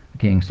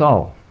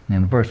Saul.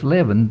 And in verse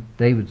 11,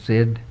 David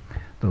said,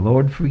 "The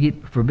Lord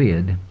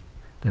forbid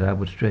that I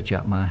would stretch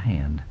out my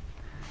hand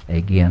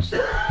against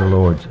the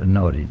Lord's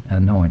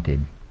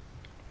anointed."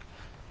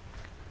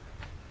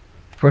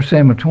 1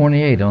 Samuel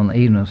 28, on the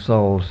evening of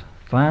Saul's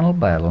final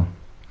battle,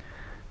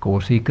 of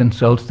course he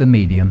consults the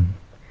medium.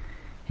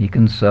 He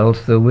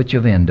consults the witch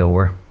of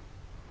Endor.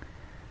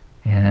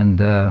 And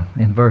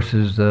in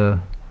verses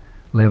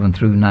 11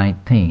 through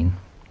 19,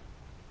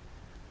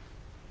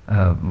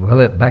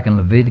 back in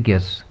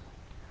Leviticus,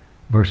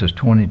 verses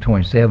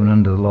 20-27,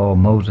 under the law of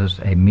Moses,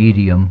 a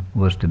medium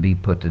was to be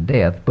put to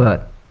death.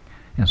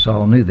 And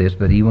Saul knew this,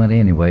 but he went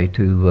anyway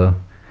to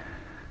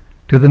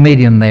the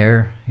medium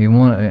there. He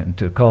wanted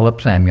to call up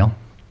Samuel.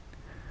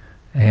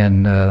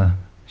 And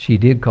she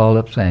did call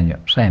up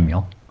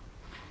Samuel.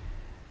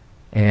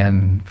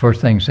 And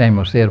first thing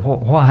Samuel said,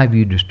 "Why have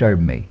you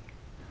disturbed me?"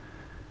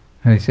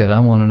 And he said, "I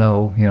want to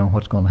know,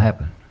 what's going to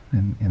happen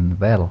in the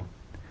battle."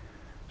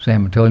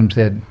 Samuel told him,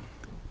 said,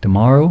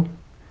 "Tomorrow,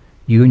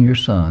 you and your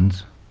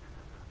sons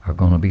are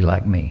going to be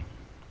like me."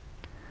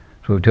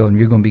 So he told him,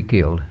 "You're going to be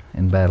killed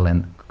in battle,"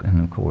 and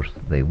of course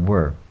they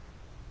were.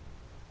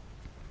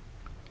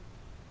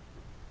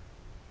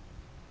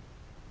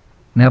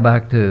 Now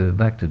back to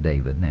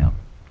David now.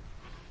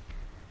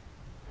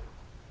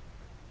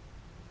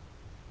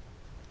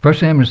 1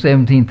 Samuel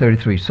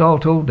 17:33, Saul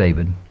told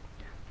David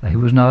that he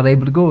was not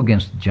able to go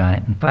against the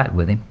giant and fight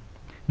with him.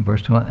 In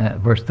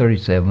verse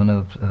 37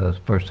 of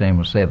 1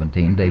 Samuel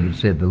 17, David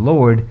said, "The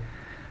Lord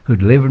who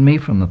delivered me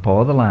from the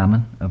paw of the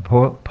lion,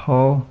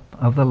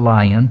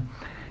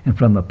 and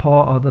from the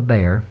paw of the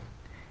bear,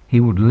 he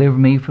will deliver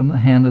me from the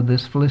hand of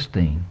this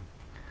Philistine."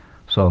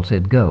 Saul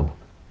said, "Go,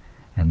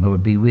 and the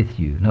Lord be with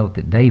you." Note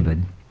that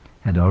David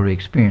had already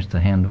experienced the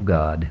hand of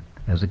God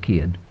as a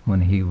kid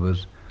when he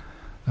was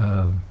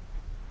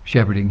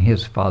shepherding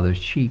his father's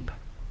sheep.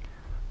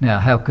 Now,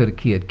 how could a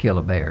kid kill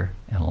a bear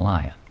and a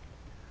lion?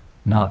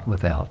 Not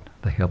without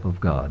the help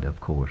of God, of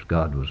course.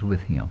 God was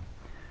with him.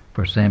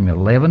 1 Samuel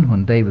 11,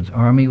 when David's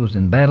army was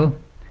in battle,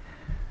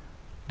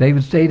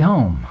 David stayed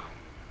home.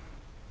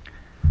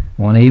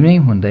 One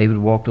evening, when David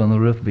walked on the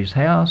roof of his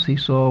house, he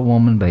saw a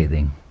woman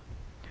bathing.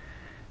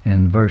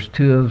 In verse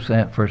 2 of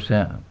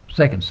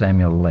 2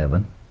 Samuel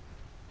 11,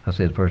 I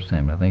said 1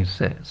 Samuel, I think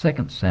it's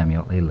 2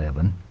 Samuel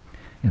 11,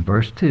 in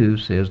verse 2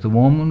 says, "The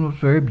woman was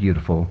very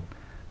beautiful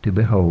to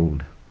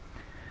behold.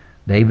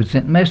 David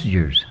sent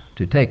messengers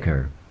to take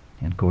her."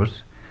 And of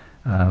course,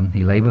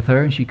 he lay with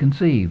her and she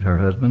conceived. Her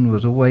husband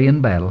was away in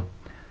battle,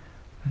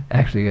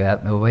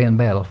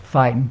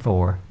 fighting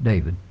for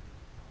David.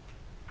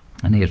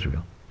 in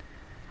Israel.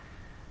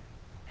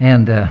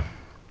 And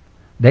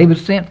David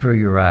sent for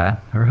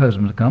Uriah, her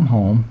husband, to come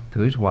home to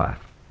his wife,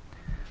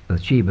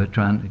 Bathsheba,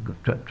 trying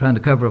to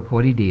cover up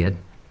what he did.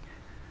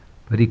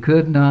 But he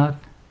could not.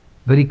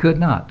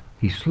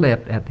 He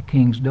slept at the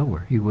king's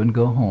door. He wouldn't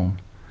go home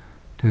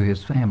to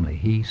his family.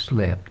 He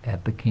slept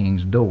at the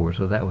king's door.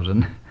 So that was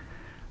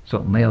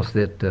something else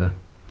that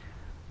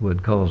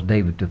would cause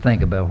David to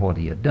think about what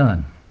he had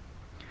done.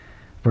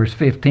 Verse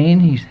 15,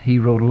 he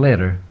wrote a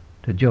letter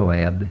to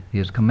Joab,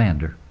 his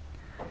commander,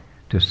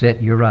 to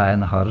set Uriah in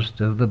the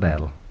hottest of the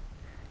battle,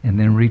 and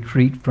then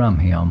retreat from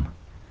him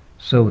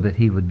so that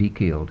he would be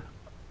killed.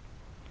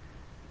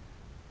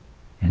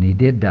 And he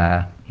did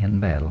die in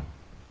battle.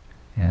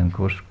 And of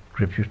course,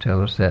 scriptures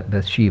tell us that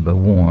Bathsheba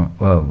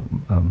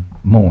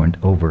mourned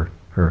over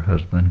her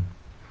husband.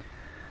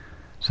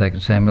 2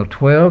 Samuel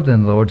 12,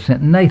 then the Lord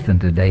sent Nathan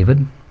to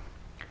David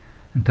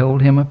and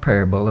told him a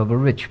parable of a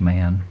rich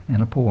man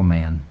and a poor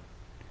man.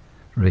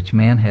 The rich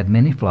man had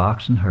many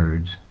flocks and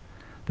herds.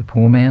 The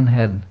poor man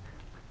had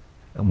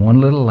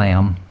one little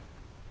lamb.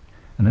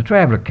 And a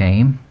traveler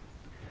came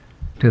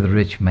to the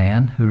rich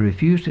man, who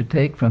refused to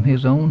take from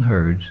his own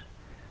herds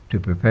to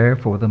prepare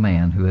for the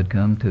man who had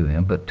come to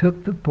him, but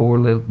took the poor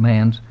little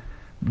man's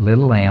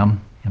little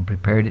lamb and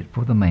prepared it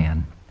for the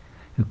man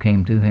who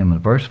came to him. In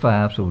verse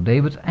 5, so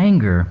David's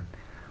anger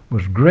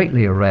was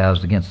greatly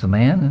aroused against the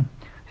man.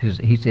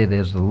 He said,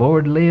 as the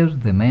Lord lives,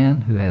 the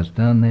man who has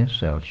done this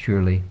shall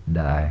surely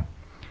die.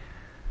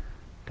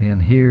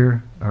 Then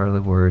here are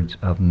the words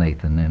of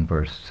Nathan in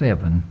verse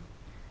 7.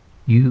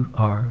 You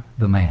are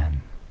the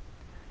man.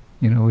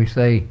 You know, we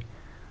say,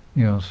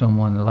 you know,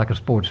 someone like a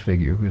sports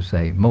figure would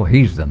say, "Mo,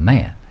 he's the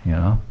man," you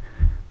know.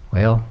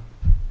 Well,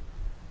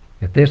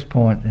 at this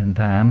point in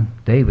time,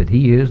 David,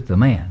 he is the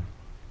man,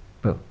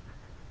 but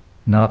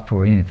not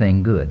for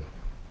anything good.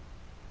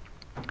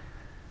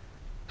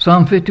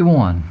 Psalm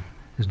 51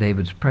 is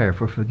David's prayer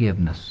for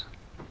forgiveness.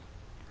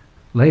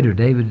 Later,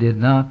 David did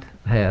not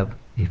have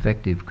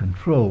effective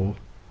control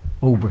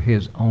over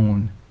his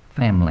own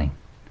family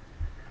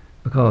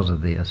because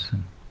of this.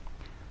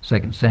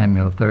 2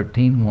 Samuel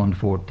 13,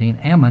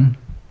 1-14, Ammon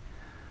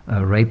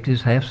raped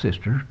his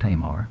half-sister,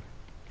 Tamar.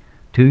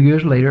 2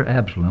 years later,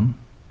 Absalom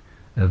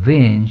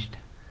avenged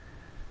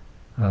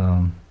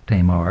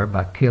Tamar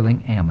by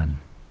killing Ammon.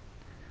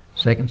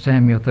 2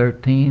 Samuel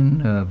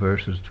 13,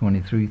 verses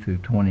 23 through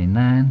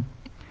 29,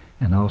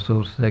 and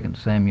also 2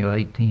 Samuel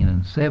 18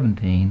 and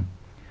 17,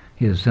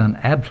 his son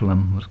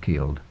Absalom was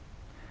killed.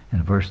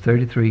 And verse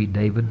 33,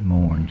 David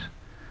mourns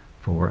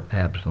for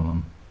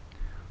Absalom.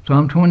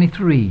 Psalm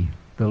 23,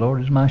 the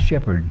Lord is my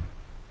shepherd,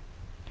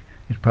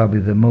 is probably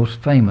the most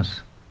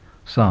famous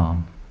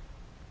psalm.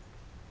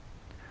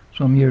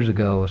 Some years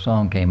ago, a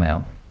song came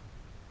out,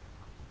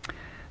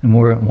 and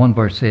one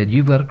verse said,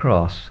 you've got to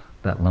cross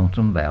that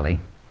lonesome valley.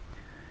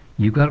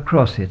 You've got to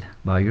cross it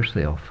by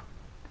yourself.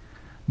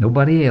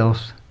 Nobody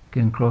else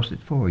can cross it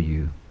for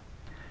you.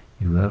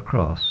 You've got to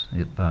cross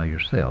it by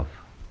yourself.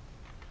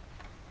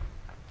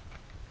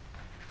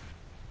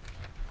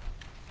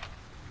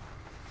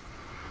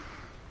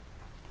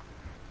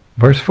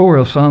 Verse 4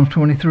 of Psalm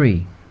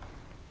 23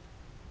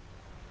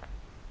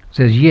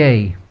 says,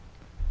 yea,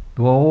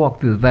 though I walk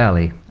through the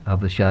valley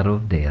of the shadow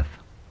of death,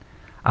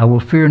 I will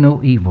fear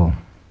no evil,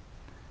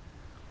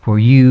 for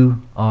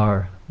you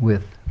are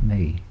with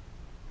me.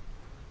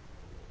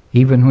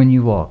 Even when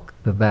you walk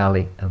the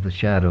valley of the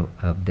shadow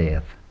of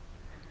death,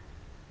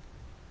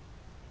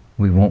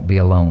 we won't be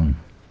alone.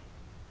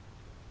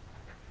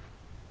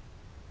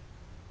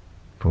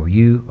 For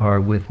you are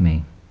with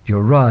me.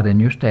 Your rod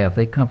and your staff,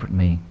 they comfort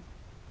me.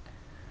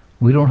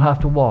 We don't have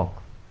to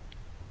walk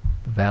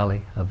the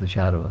valley of the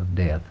shadow of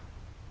death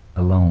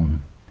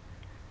alone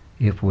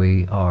if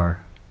we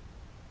are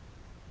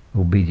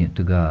obedient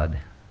to God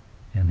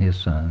and His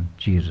Son,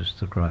 Jesus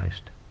the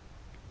Christ.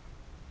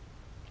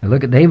 Now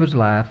look at David's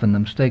life and the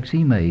mistakes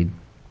he made.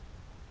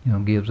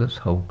 Gives us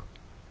hope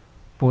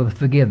for the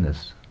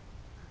forgiveness.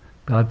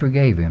 God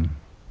forgave him.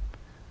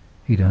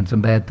 He done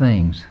some bad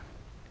things,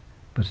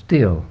 but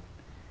still,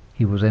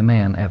 he was a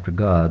man after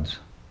God's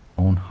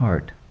own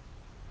heart.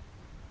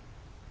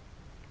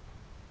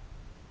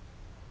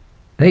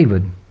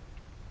 David,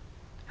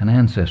 an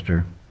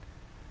ancestor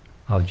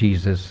of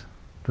Jesus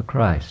the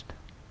Christ.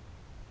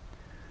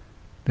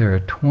 There are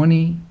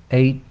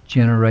 28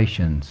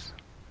 generations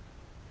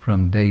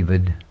from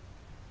David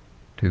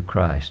to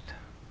Christ.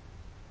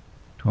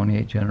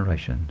 28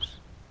 generations.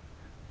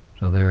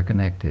 So they're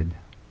connected.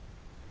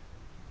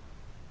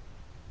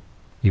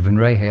 Even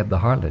Rahab the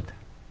harlot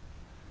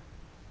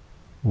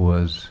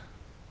was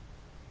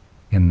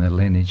in the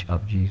lineage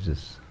of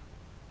Jesus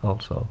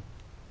also.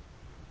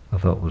 I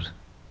thought it was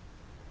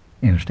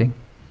interesting.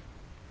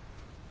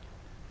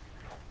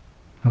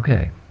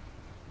 Okay.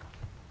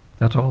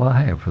 That's all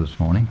I have for this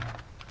morning.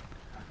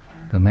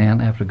 The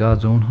man after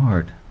God's own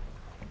heart.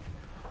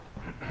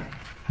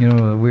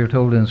 We're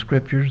told in the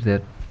Scriptures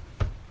that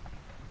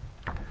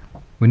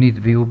we need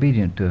to be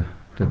obedient to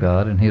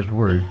God and His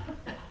Word.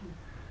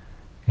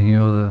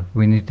 And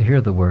we need to hear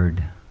the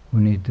Word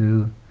We need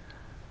to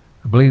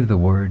believe the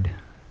Word.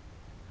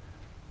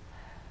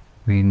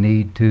 We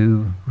need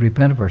to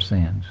repent of our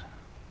sins.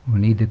 We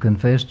need to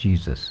confess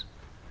Jesus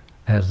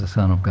as the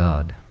Son of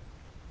God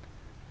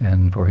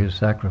and for his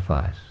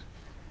sacrifice,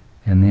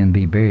 and then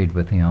be buried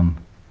with him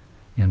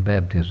in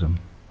baptism.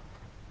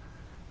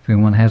 If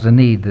anyone has a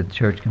need that the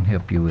church can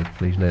help you with,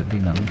 please let it be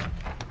known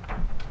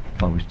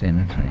while we stand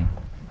and sing.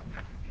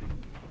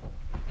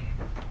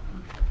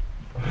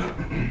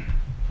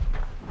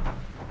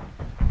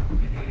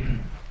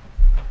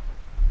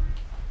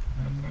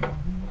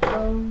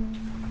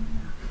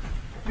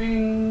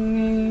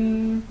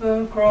 Beneath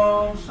the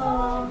cross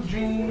of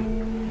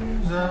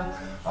Jesus,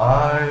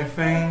 I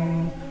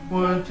fain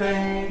would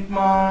take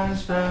my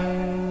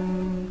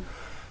stand.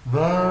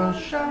 The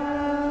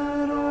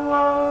shadow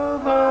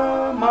of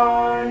a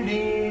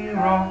mighty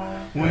rock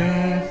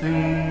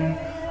within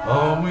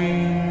a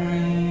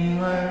weary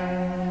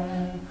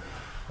land,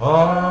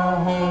 a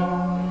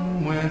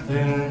home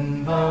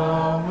within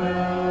the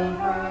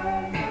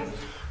wilderness,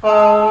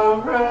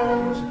 a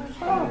rest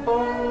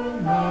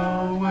upon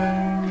the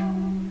way,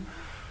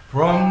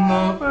 from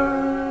the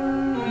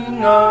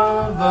burning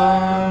of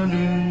the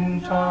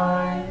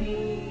noontide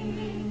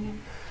heat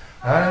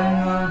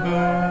and the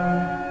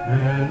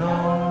burden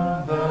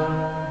of the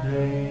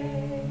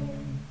day.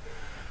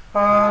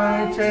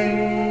 I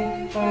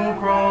take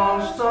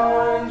across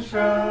thy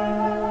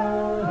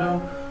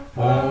shadow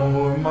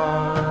for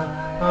my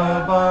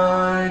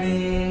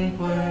abiding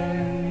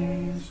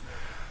place.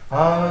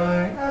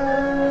 I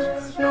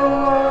ask no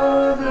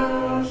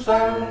other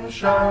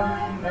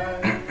sunshine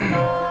than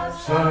the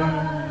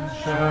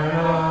sunshine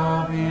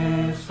of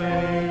his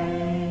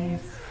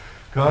face,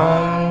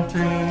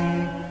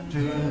 content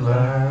to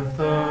let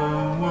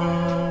the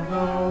world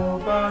go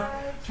by,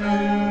 to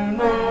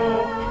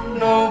know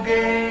no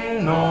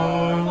gain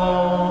nor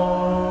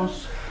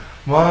loss.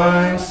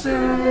 My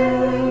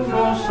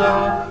sinful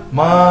self,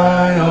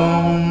 my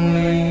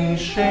only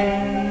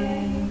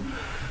shame,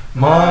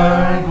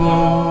 my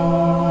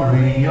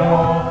glory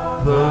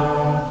on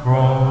the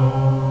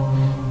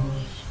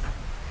cross.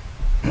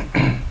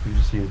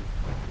 Please see it.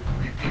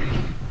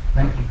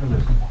 Thank you for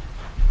listening.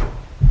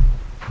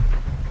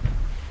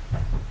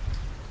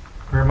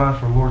 Prayer Miles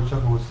for Lord's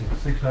Supper was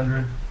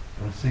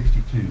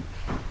 662.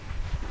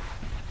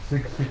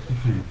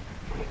 662.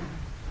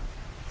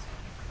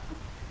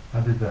 I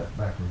did that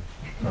backwards.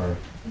 Sorry.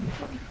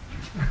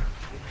 I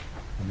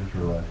just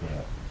realized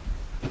that.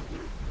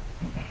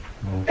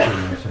 We'll see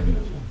you sing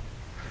this one.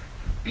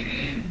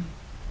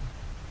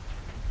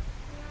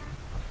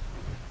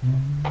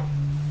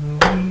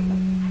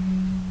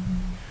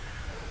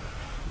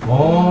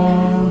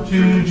 Oh,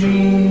 to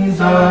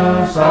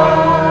Jesus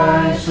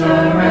I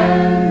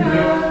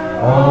surrender,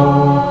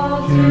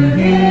 all to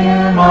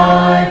him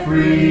I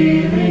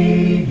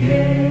freely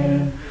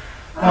give.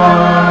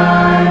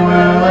 I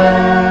will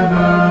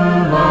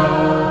ever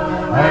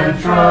love and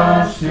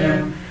trust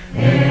him,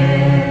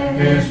 in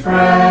his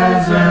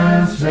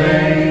presence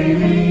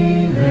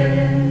daily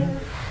live.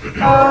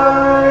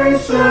 I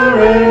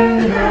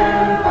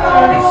surrender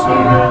all.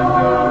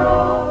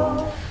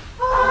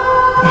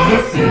 I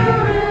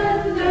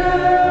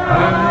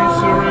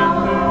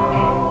surrender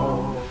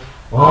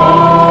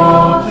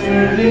all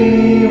to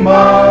thee,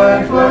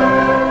 my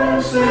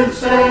blessed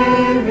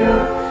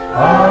Savior.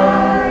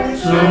 I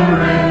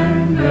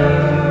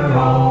surrender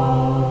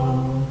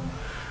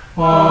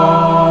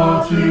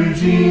all to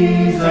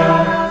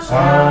Jesus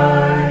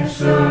I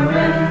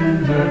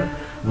surrender.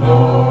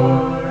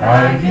 Lord,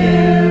 I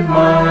give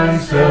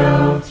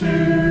myself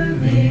to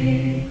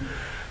thee.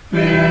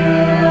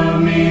 Fill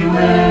me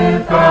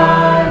with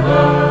thy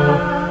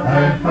love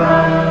and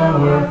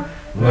power.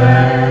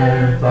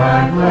 Let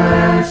thy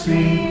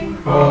blessing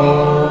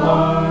fall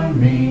on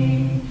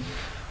me.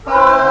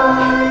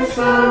 I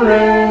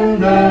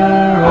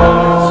surrender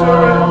all.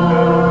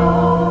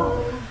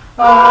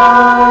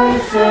 I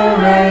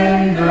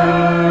surrender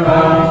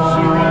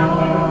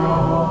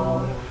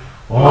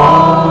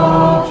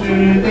all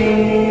to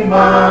thee,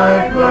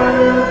 my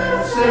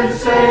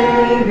blessed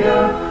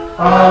Savior.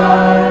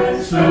 I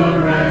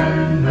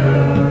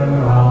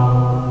surrender all.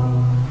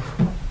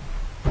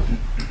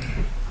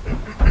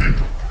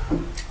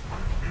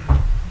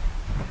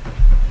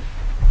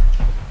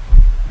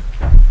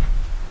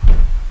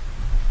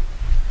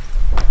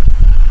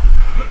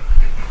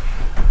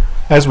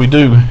 As we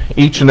do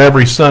each and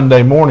every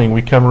Sunday morning,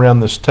 we come around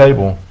this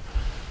table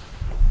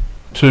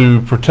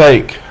to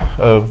partake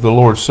of the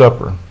Lord's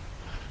Supper,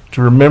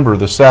 to remember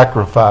the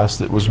sacrifice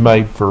that was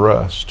made for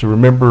us, to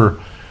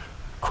remember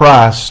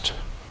Christ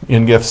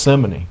in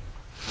Gethsemane,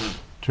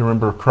 to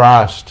remember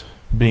Christ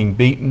being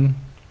beaten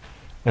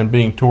and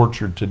being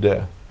tortured to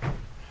death.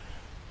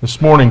 This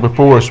morning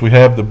before us we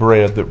have the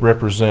bread that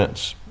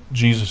represents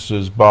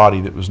Jesus'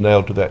 body that was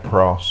nailed to that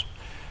cross.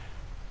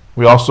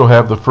 We also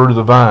have the fruit of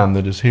the vine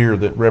that is here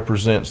that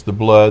represents the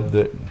blood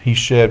that he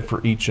shed for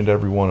each and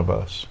every one of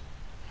us.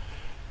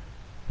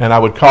 And I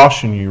would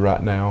caution you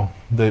right now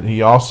that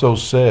he also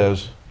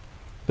says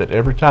that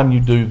every time you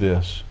do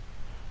this,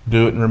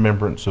 do it in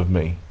remembrance of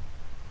me.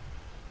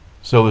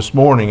 So this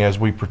morning, as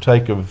we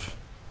partake of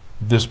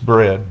this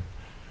bread,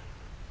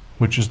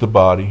 which is the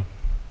body,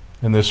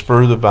 and this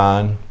fruit of the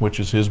vine, which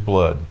is his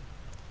blood,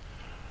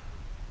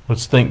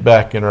 let's think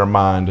back in our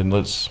mind and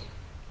let's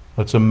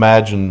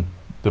imagine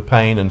the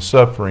pain and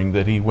suffering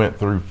that he went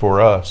through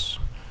for us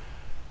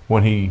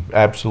when he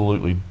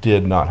absolutely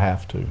did not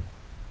have to.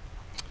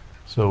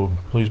 So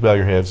please bow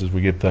your heads as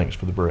we give thanks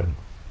for the bread.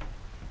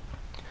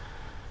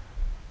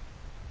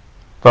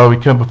 Father,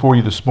 we come before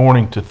you this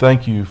morning to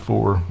thank you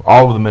for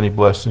all of the many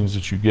blessings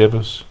that you give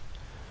us,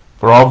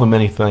 for all the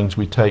many things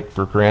we take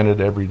for granted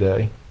every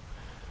day.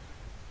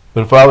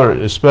 But Father,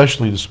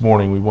 especially this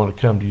morning, we want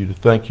to come to you to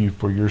thank you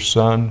for your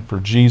Son, for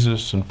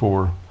Jesus, and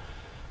for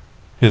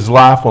his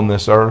life on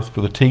this earth,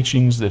 for the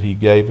teachings that he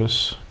gave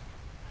us.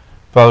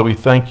 Father, we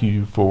thank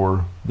you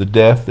for the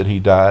death that he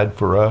died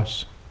for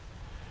us.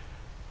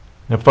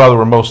 And Father,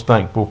 we're most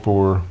thankful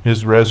for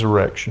his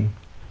resurrection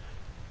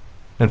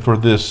and for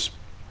this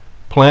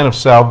plan of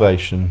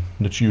salvation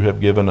that you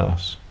have given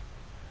us.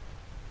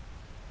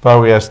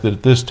 Father, we ask that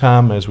at this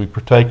time, as we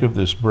partake of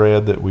this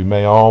bread, that we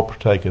may all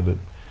partake of it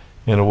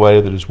in a way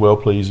that is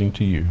well-pleasing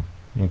to you.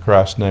 In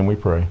Christ's name we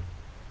pray.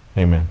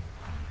 Amen.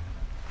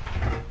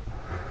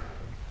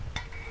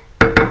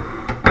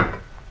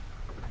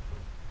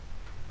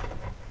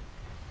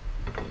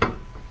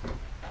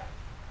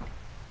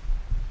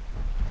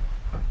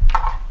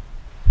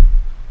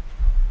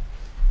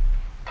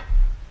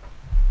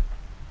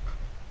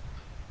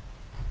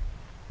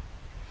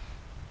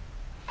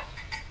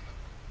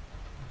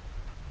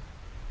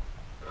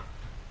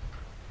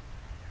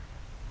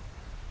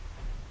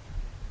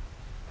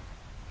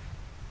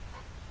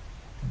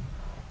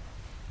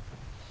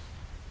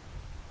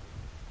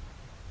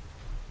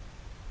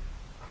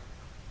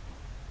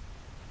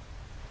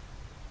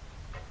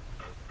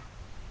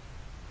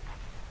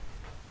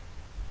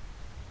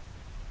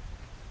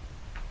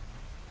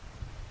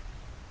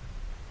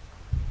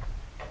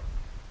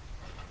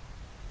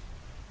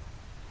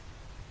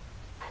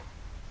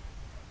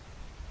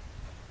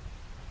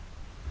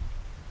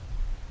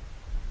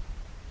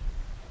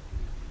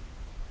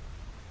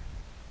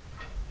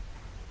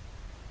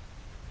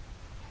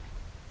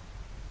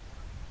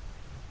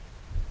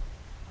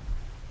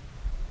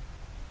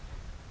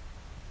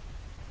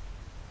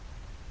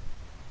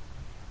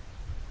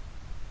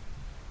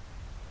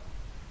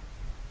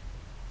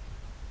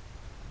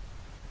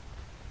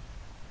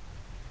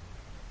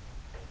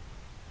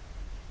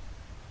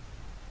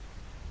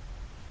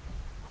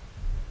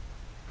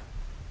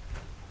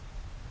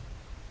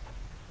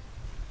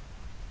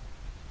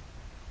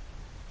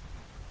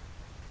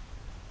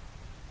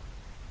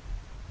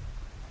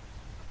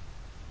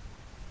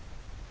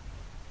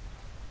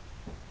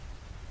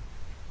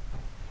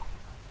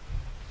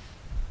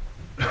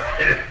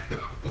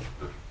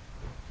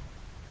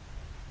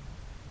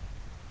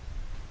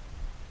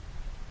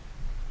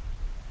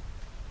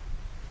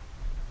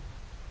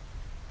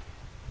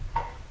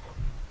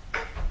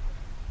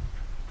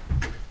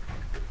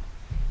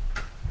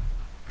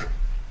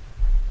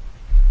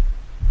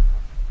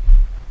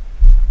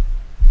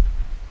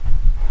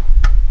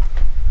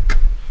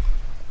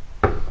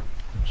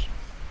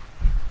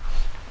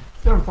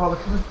 Heavenly Father,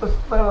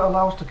 let's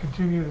allow us to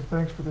continue to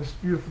thanks for this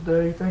beautiful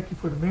day. Thank you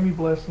for the many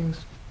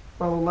blessings.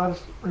 Father, let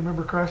us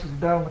remember Christ as he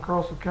died on the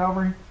cross of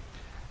Calvary.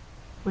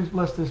 Please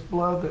bless this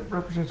blood that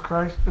represents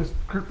Christ, this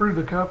fruit of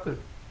the cup that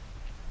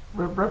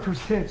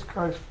represents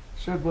Christ's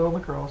shed blood on the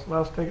cross.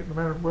 Allow us to take it in a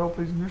manner well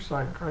pleasing in your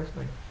sight. In Christ's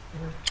name.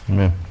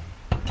 Amen.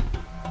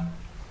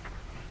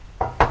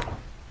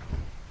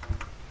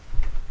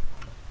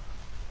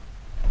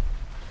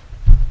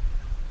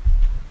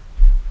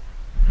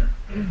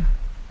 Amen.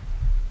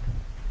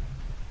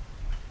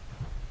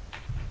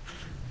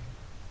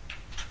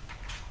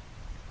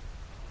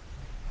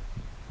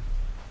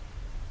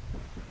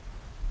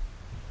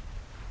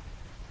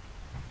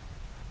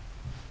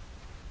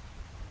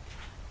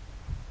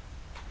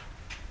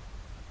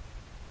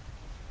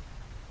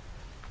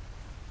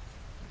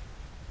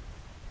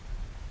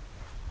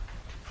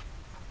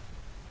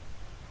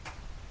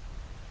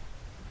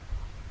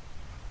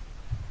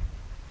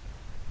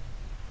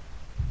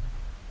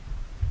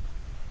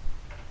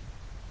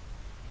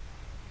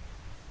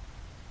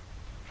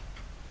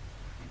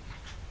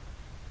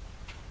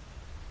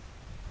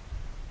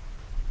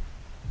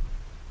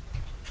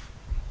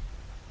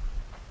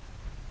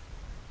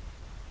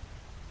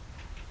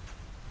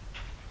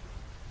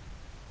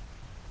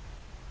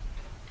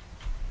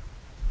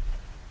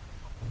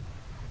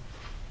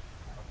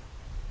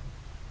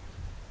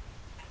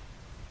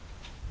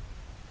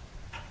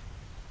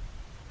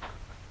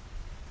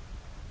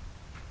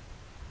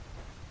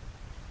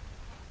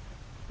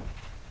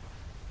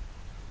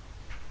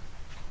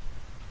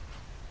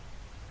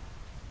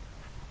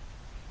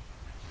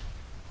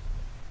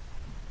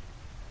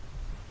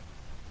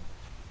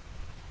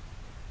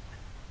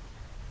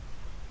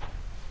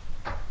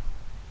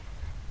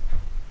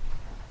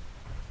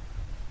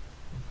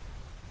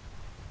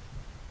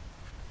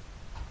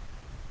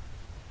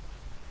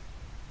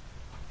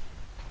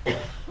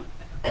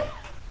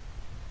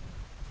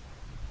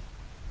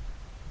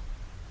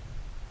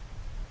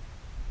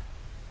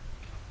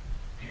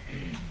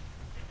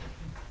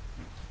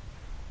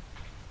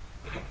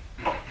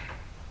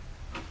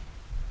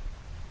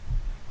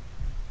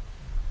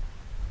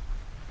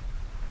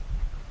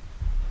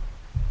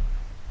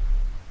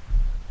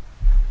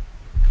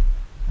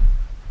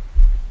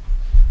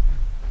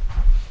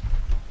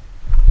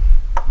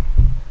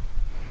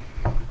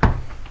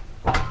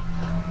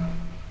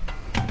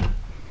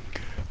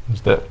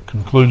 As that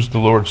concludes the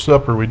Lord's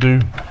Supper, we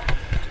do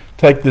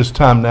take this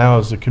time now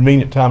as a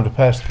convenient time to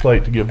pass the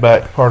plate to give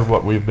back part of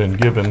what we've been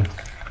given.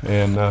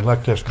 And I'd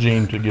like to ask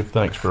Gene to give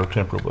thanks for our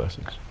temporal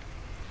blessings.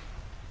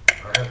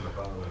 Our Heavenly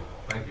Father, we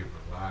thank you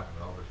for life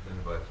and all that's been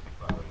blessed,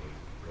 Father.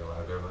 We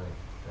realize everything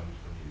comes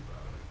from you,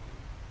 Father.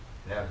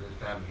 Now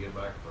it's time to give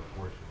back our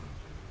portion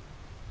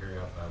to carry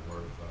out thy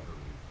word, Father.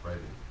 We pray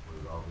that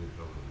we would all do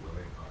so with a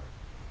willing heart.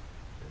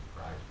 In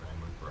Christ's name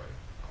we pray.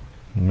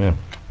 Amen. Amen.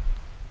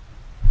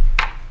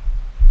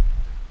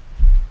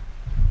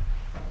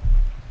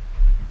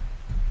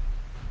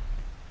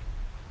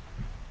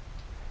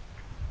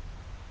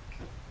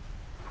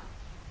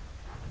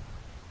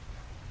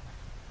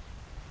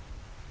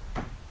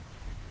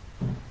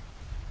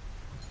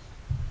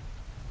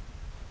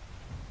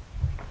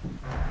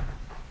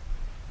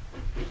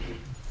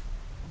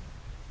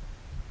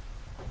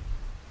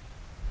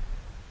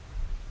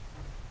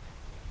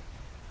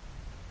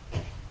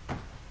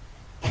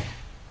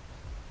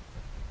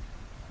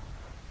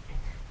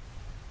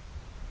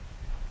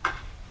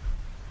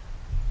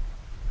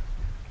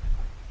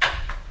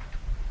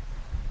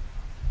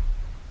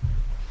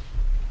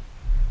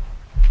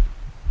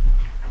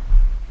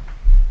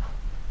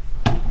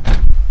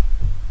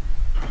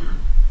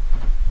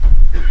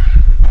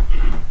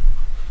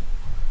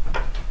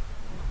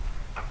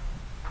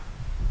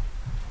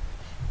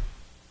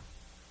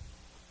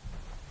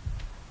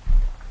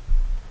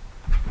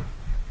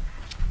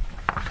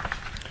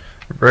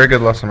 Very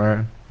good lesson,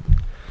 Marion.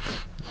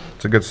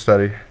 It's a good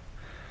study.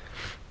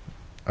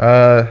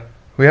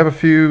 We have a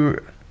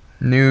few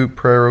new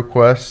prayer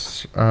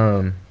requests.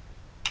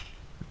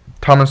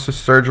 Thomas's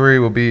surgery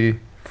will be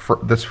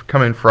this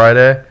coming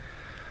Friday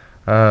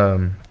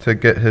to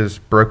get his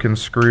broken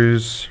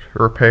screws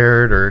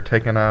repaired or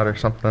taken out or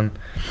something.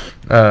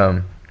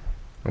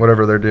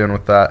 Whatever they're doing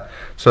with that.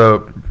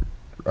 So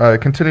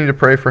continue to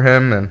pray for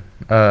him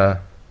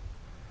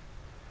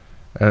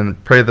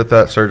and pray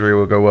that surgery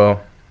will go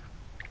well.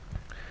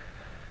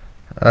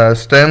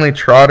 Stanley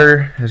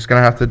Trotter is going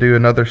to have to do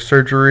another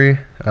surgery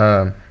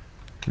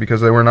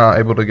because they were not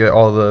able to get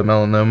all the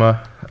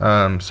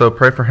melanoma. So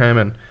pray for him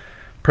and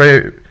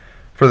pray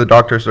for the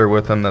doctors that are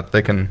with him that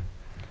they can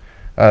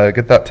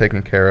get that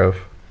taken care of.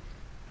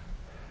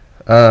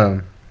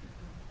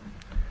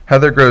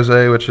 Heather Grose,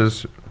 which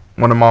is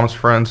one of Mom's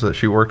friends that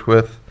she worked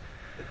with,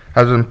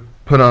 has been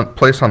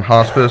placed on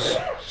hospice.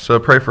 So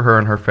pray for her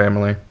and her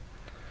family.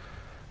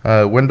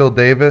 Wendell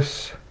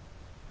Davis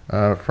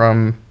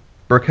from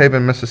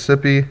Brookhaven,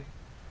 Mississippi,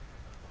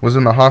 was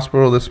in the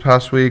hospital this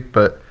past week,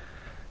 but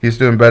he's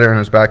doing better and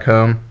is back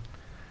home.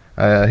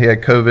 He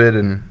had COVID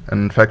and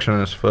an infection in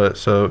his foot,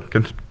 so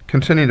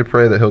continue to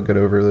pray that he'll get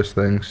over those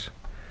things.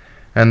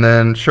 And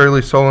then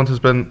Shirley Solons has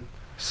been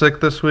sick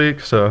this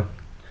week, so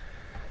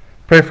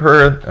pray for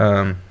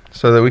her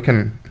so that we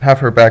can have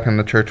her back in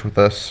the church with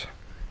us.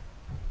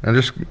 And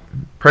just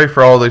pray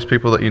for all these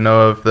people that you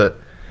know of that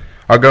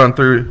are going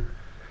through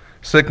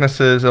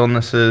sicknesses,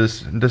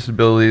 illnesses,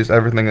 disabilities,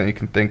 everything that you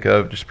can think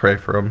of. Just pray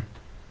for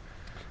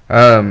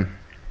them.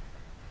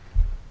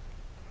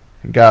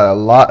 Got a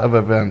lot of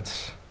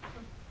events.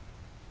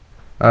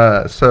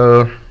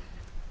 So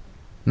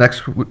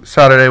next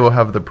Saturday we'll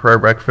have the prayer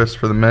breakfast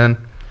for the men.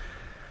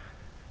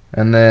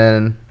 And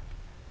then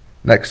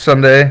next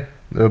Sunday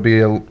there'll be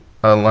a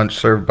lunch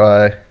served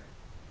by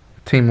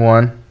Team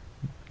 1.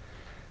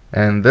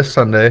 And this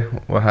Sunday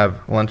we'll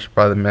have lunch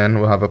by the men.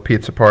 We'll have a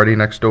pizza party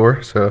next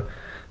door. So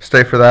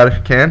stay for that if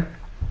you can.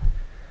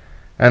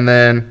 And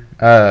then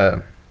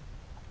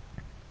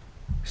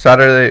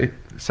Saturday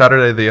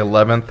the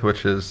 11th,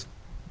 which is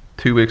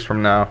 2 weeks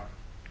from now,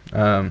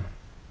 the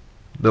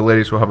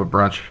ladies will have a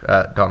brunch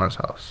at Donna's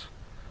house.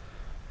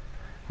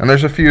 And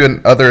there's a few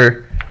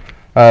other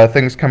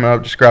things coming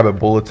up. Just grab a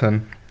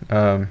bulletin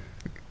and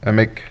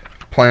make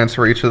plans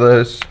for each of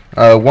those.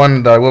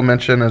 One that I will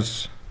mention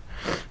is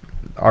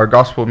our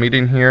gospel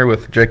meeting here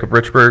with Jacob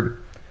Richburg.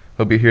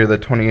 He'll be here the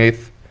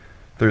 28th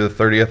through the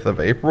 30th of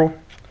April.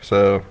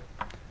 So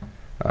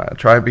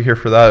try and be here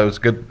for that. It was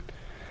good.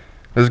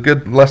 It was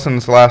good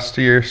lessons last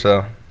year,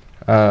 so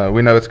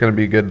we know it's going to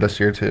be good this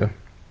year too.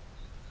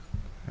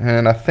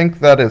 And I think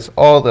that is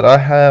all that I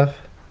have.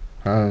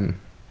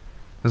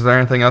 Is there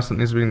anything else that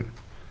needs to be?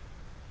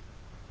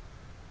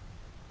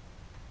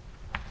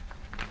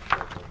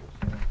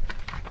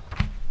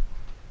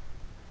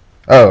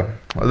 Oh,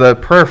 the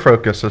prayer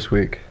focus this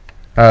week,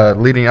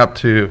 leading up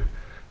to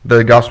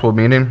the gospel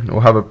meeting.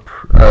 We'll have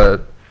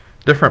a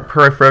different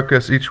prayer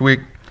focus each week.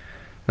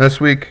 This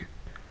week,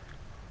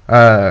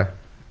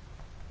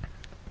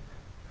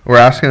 We're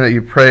asking that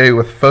you pray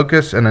with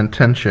focus and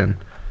intention.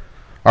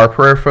 Our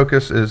prayer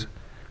focus is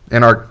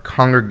in our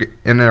congregation.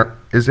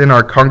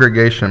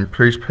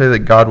 Please pray that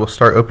God will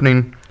start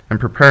opening and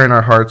preparing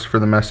our hearts for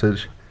the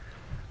message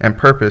and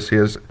purpose He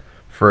has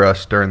for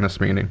us during this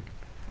meeting.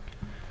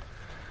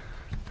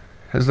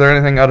 Is there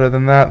anything other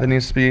than that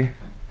needs to be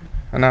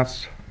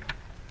announced?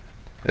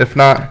 If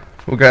not,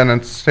 we'll go ahead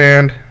and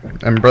stand.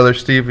 And Brother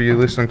Steve, will you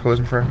lead us in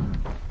closing prayer?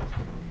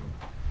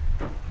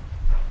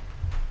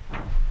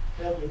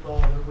 Heavenly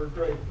Father, we're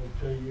grateful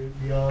to you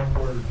beyond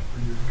words for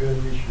your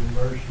goodness, your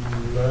mercy,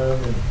 your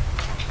love, and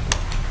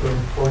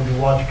for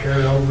your watch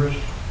care over us.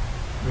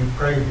 We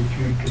pray that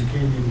you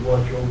continue to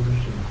watch over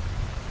us and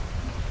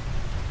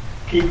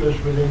keep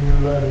us within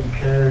your loving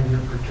care and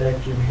your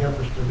protection. Help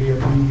us to be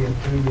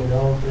obedient to you in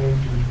all things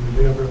as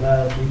we live our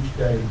lives each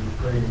day. We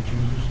pray in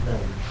Jesus'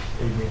 name.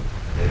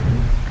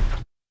 Amen.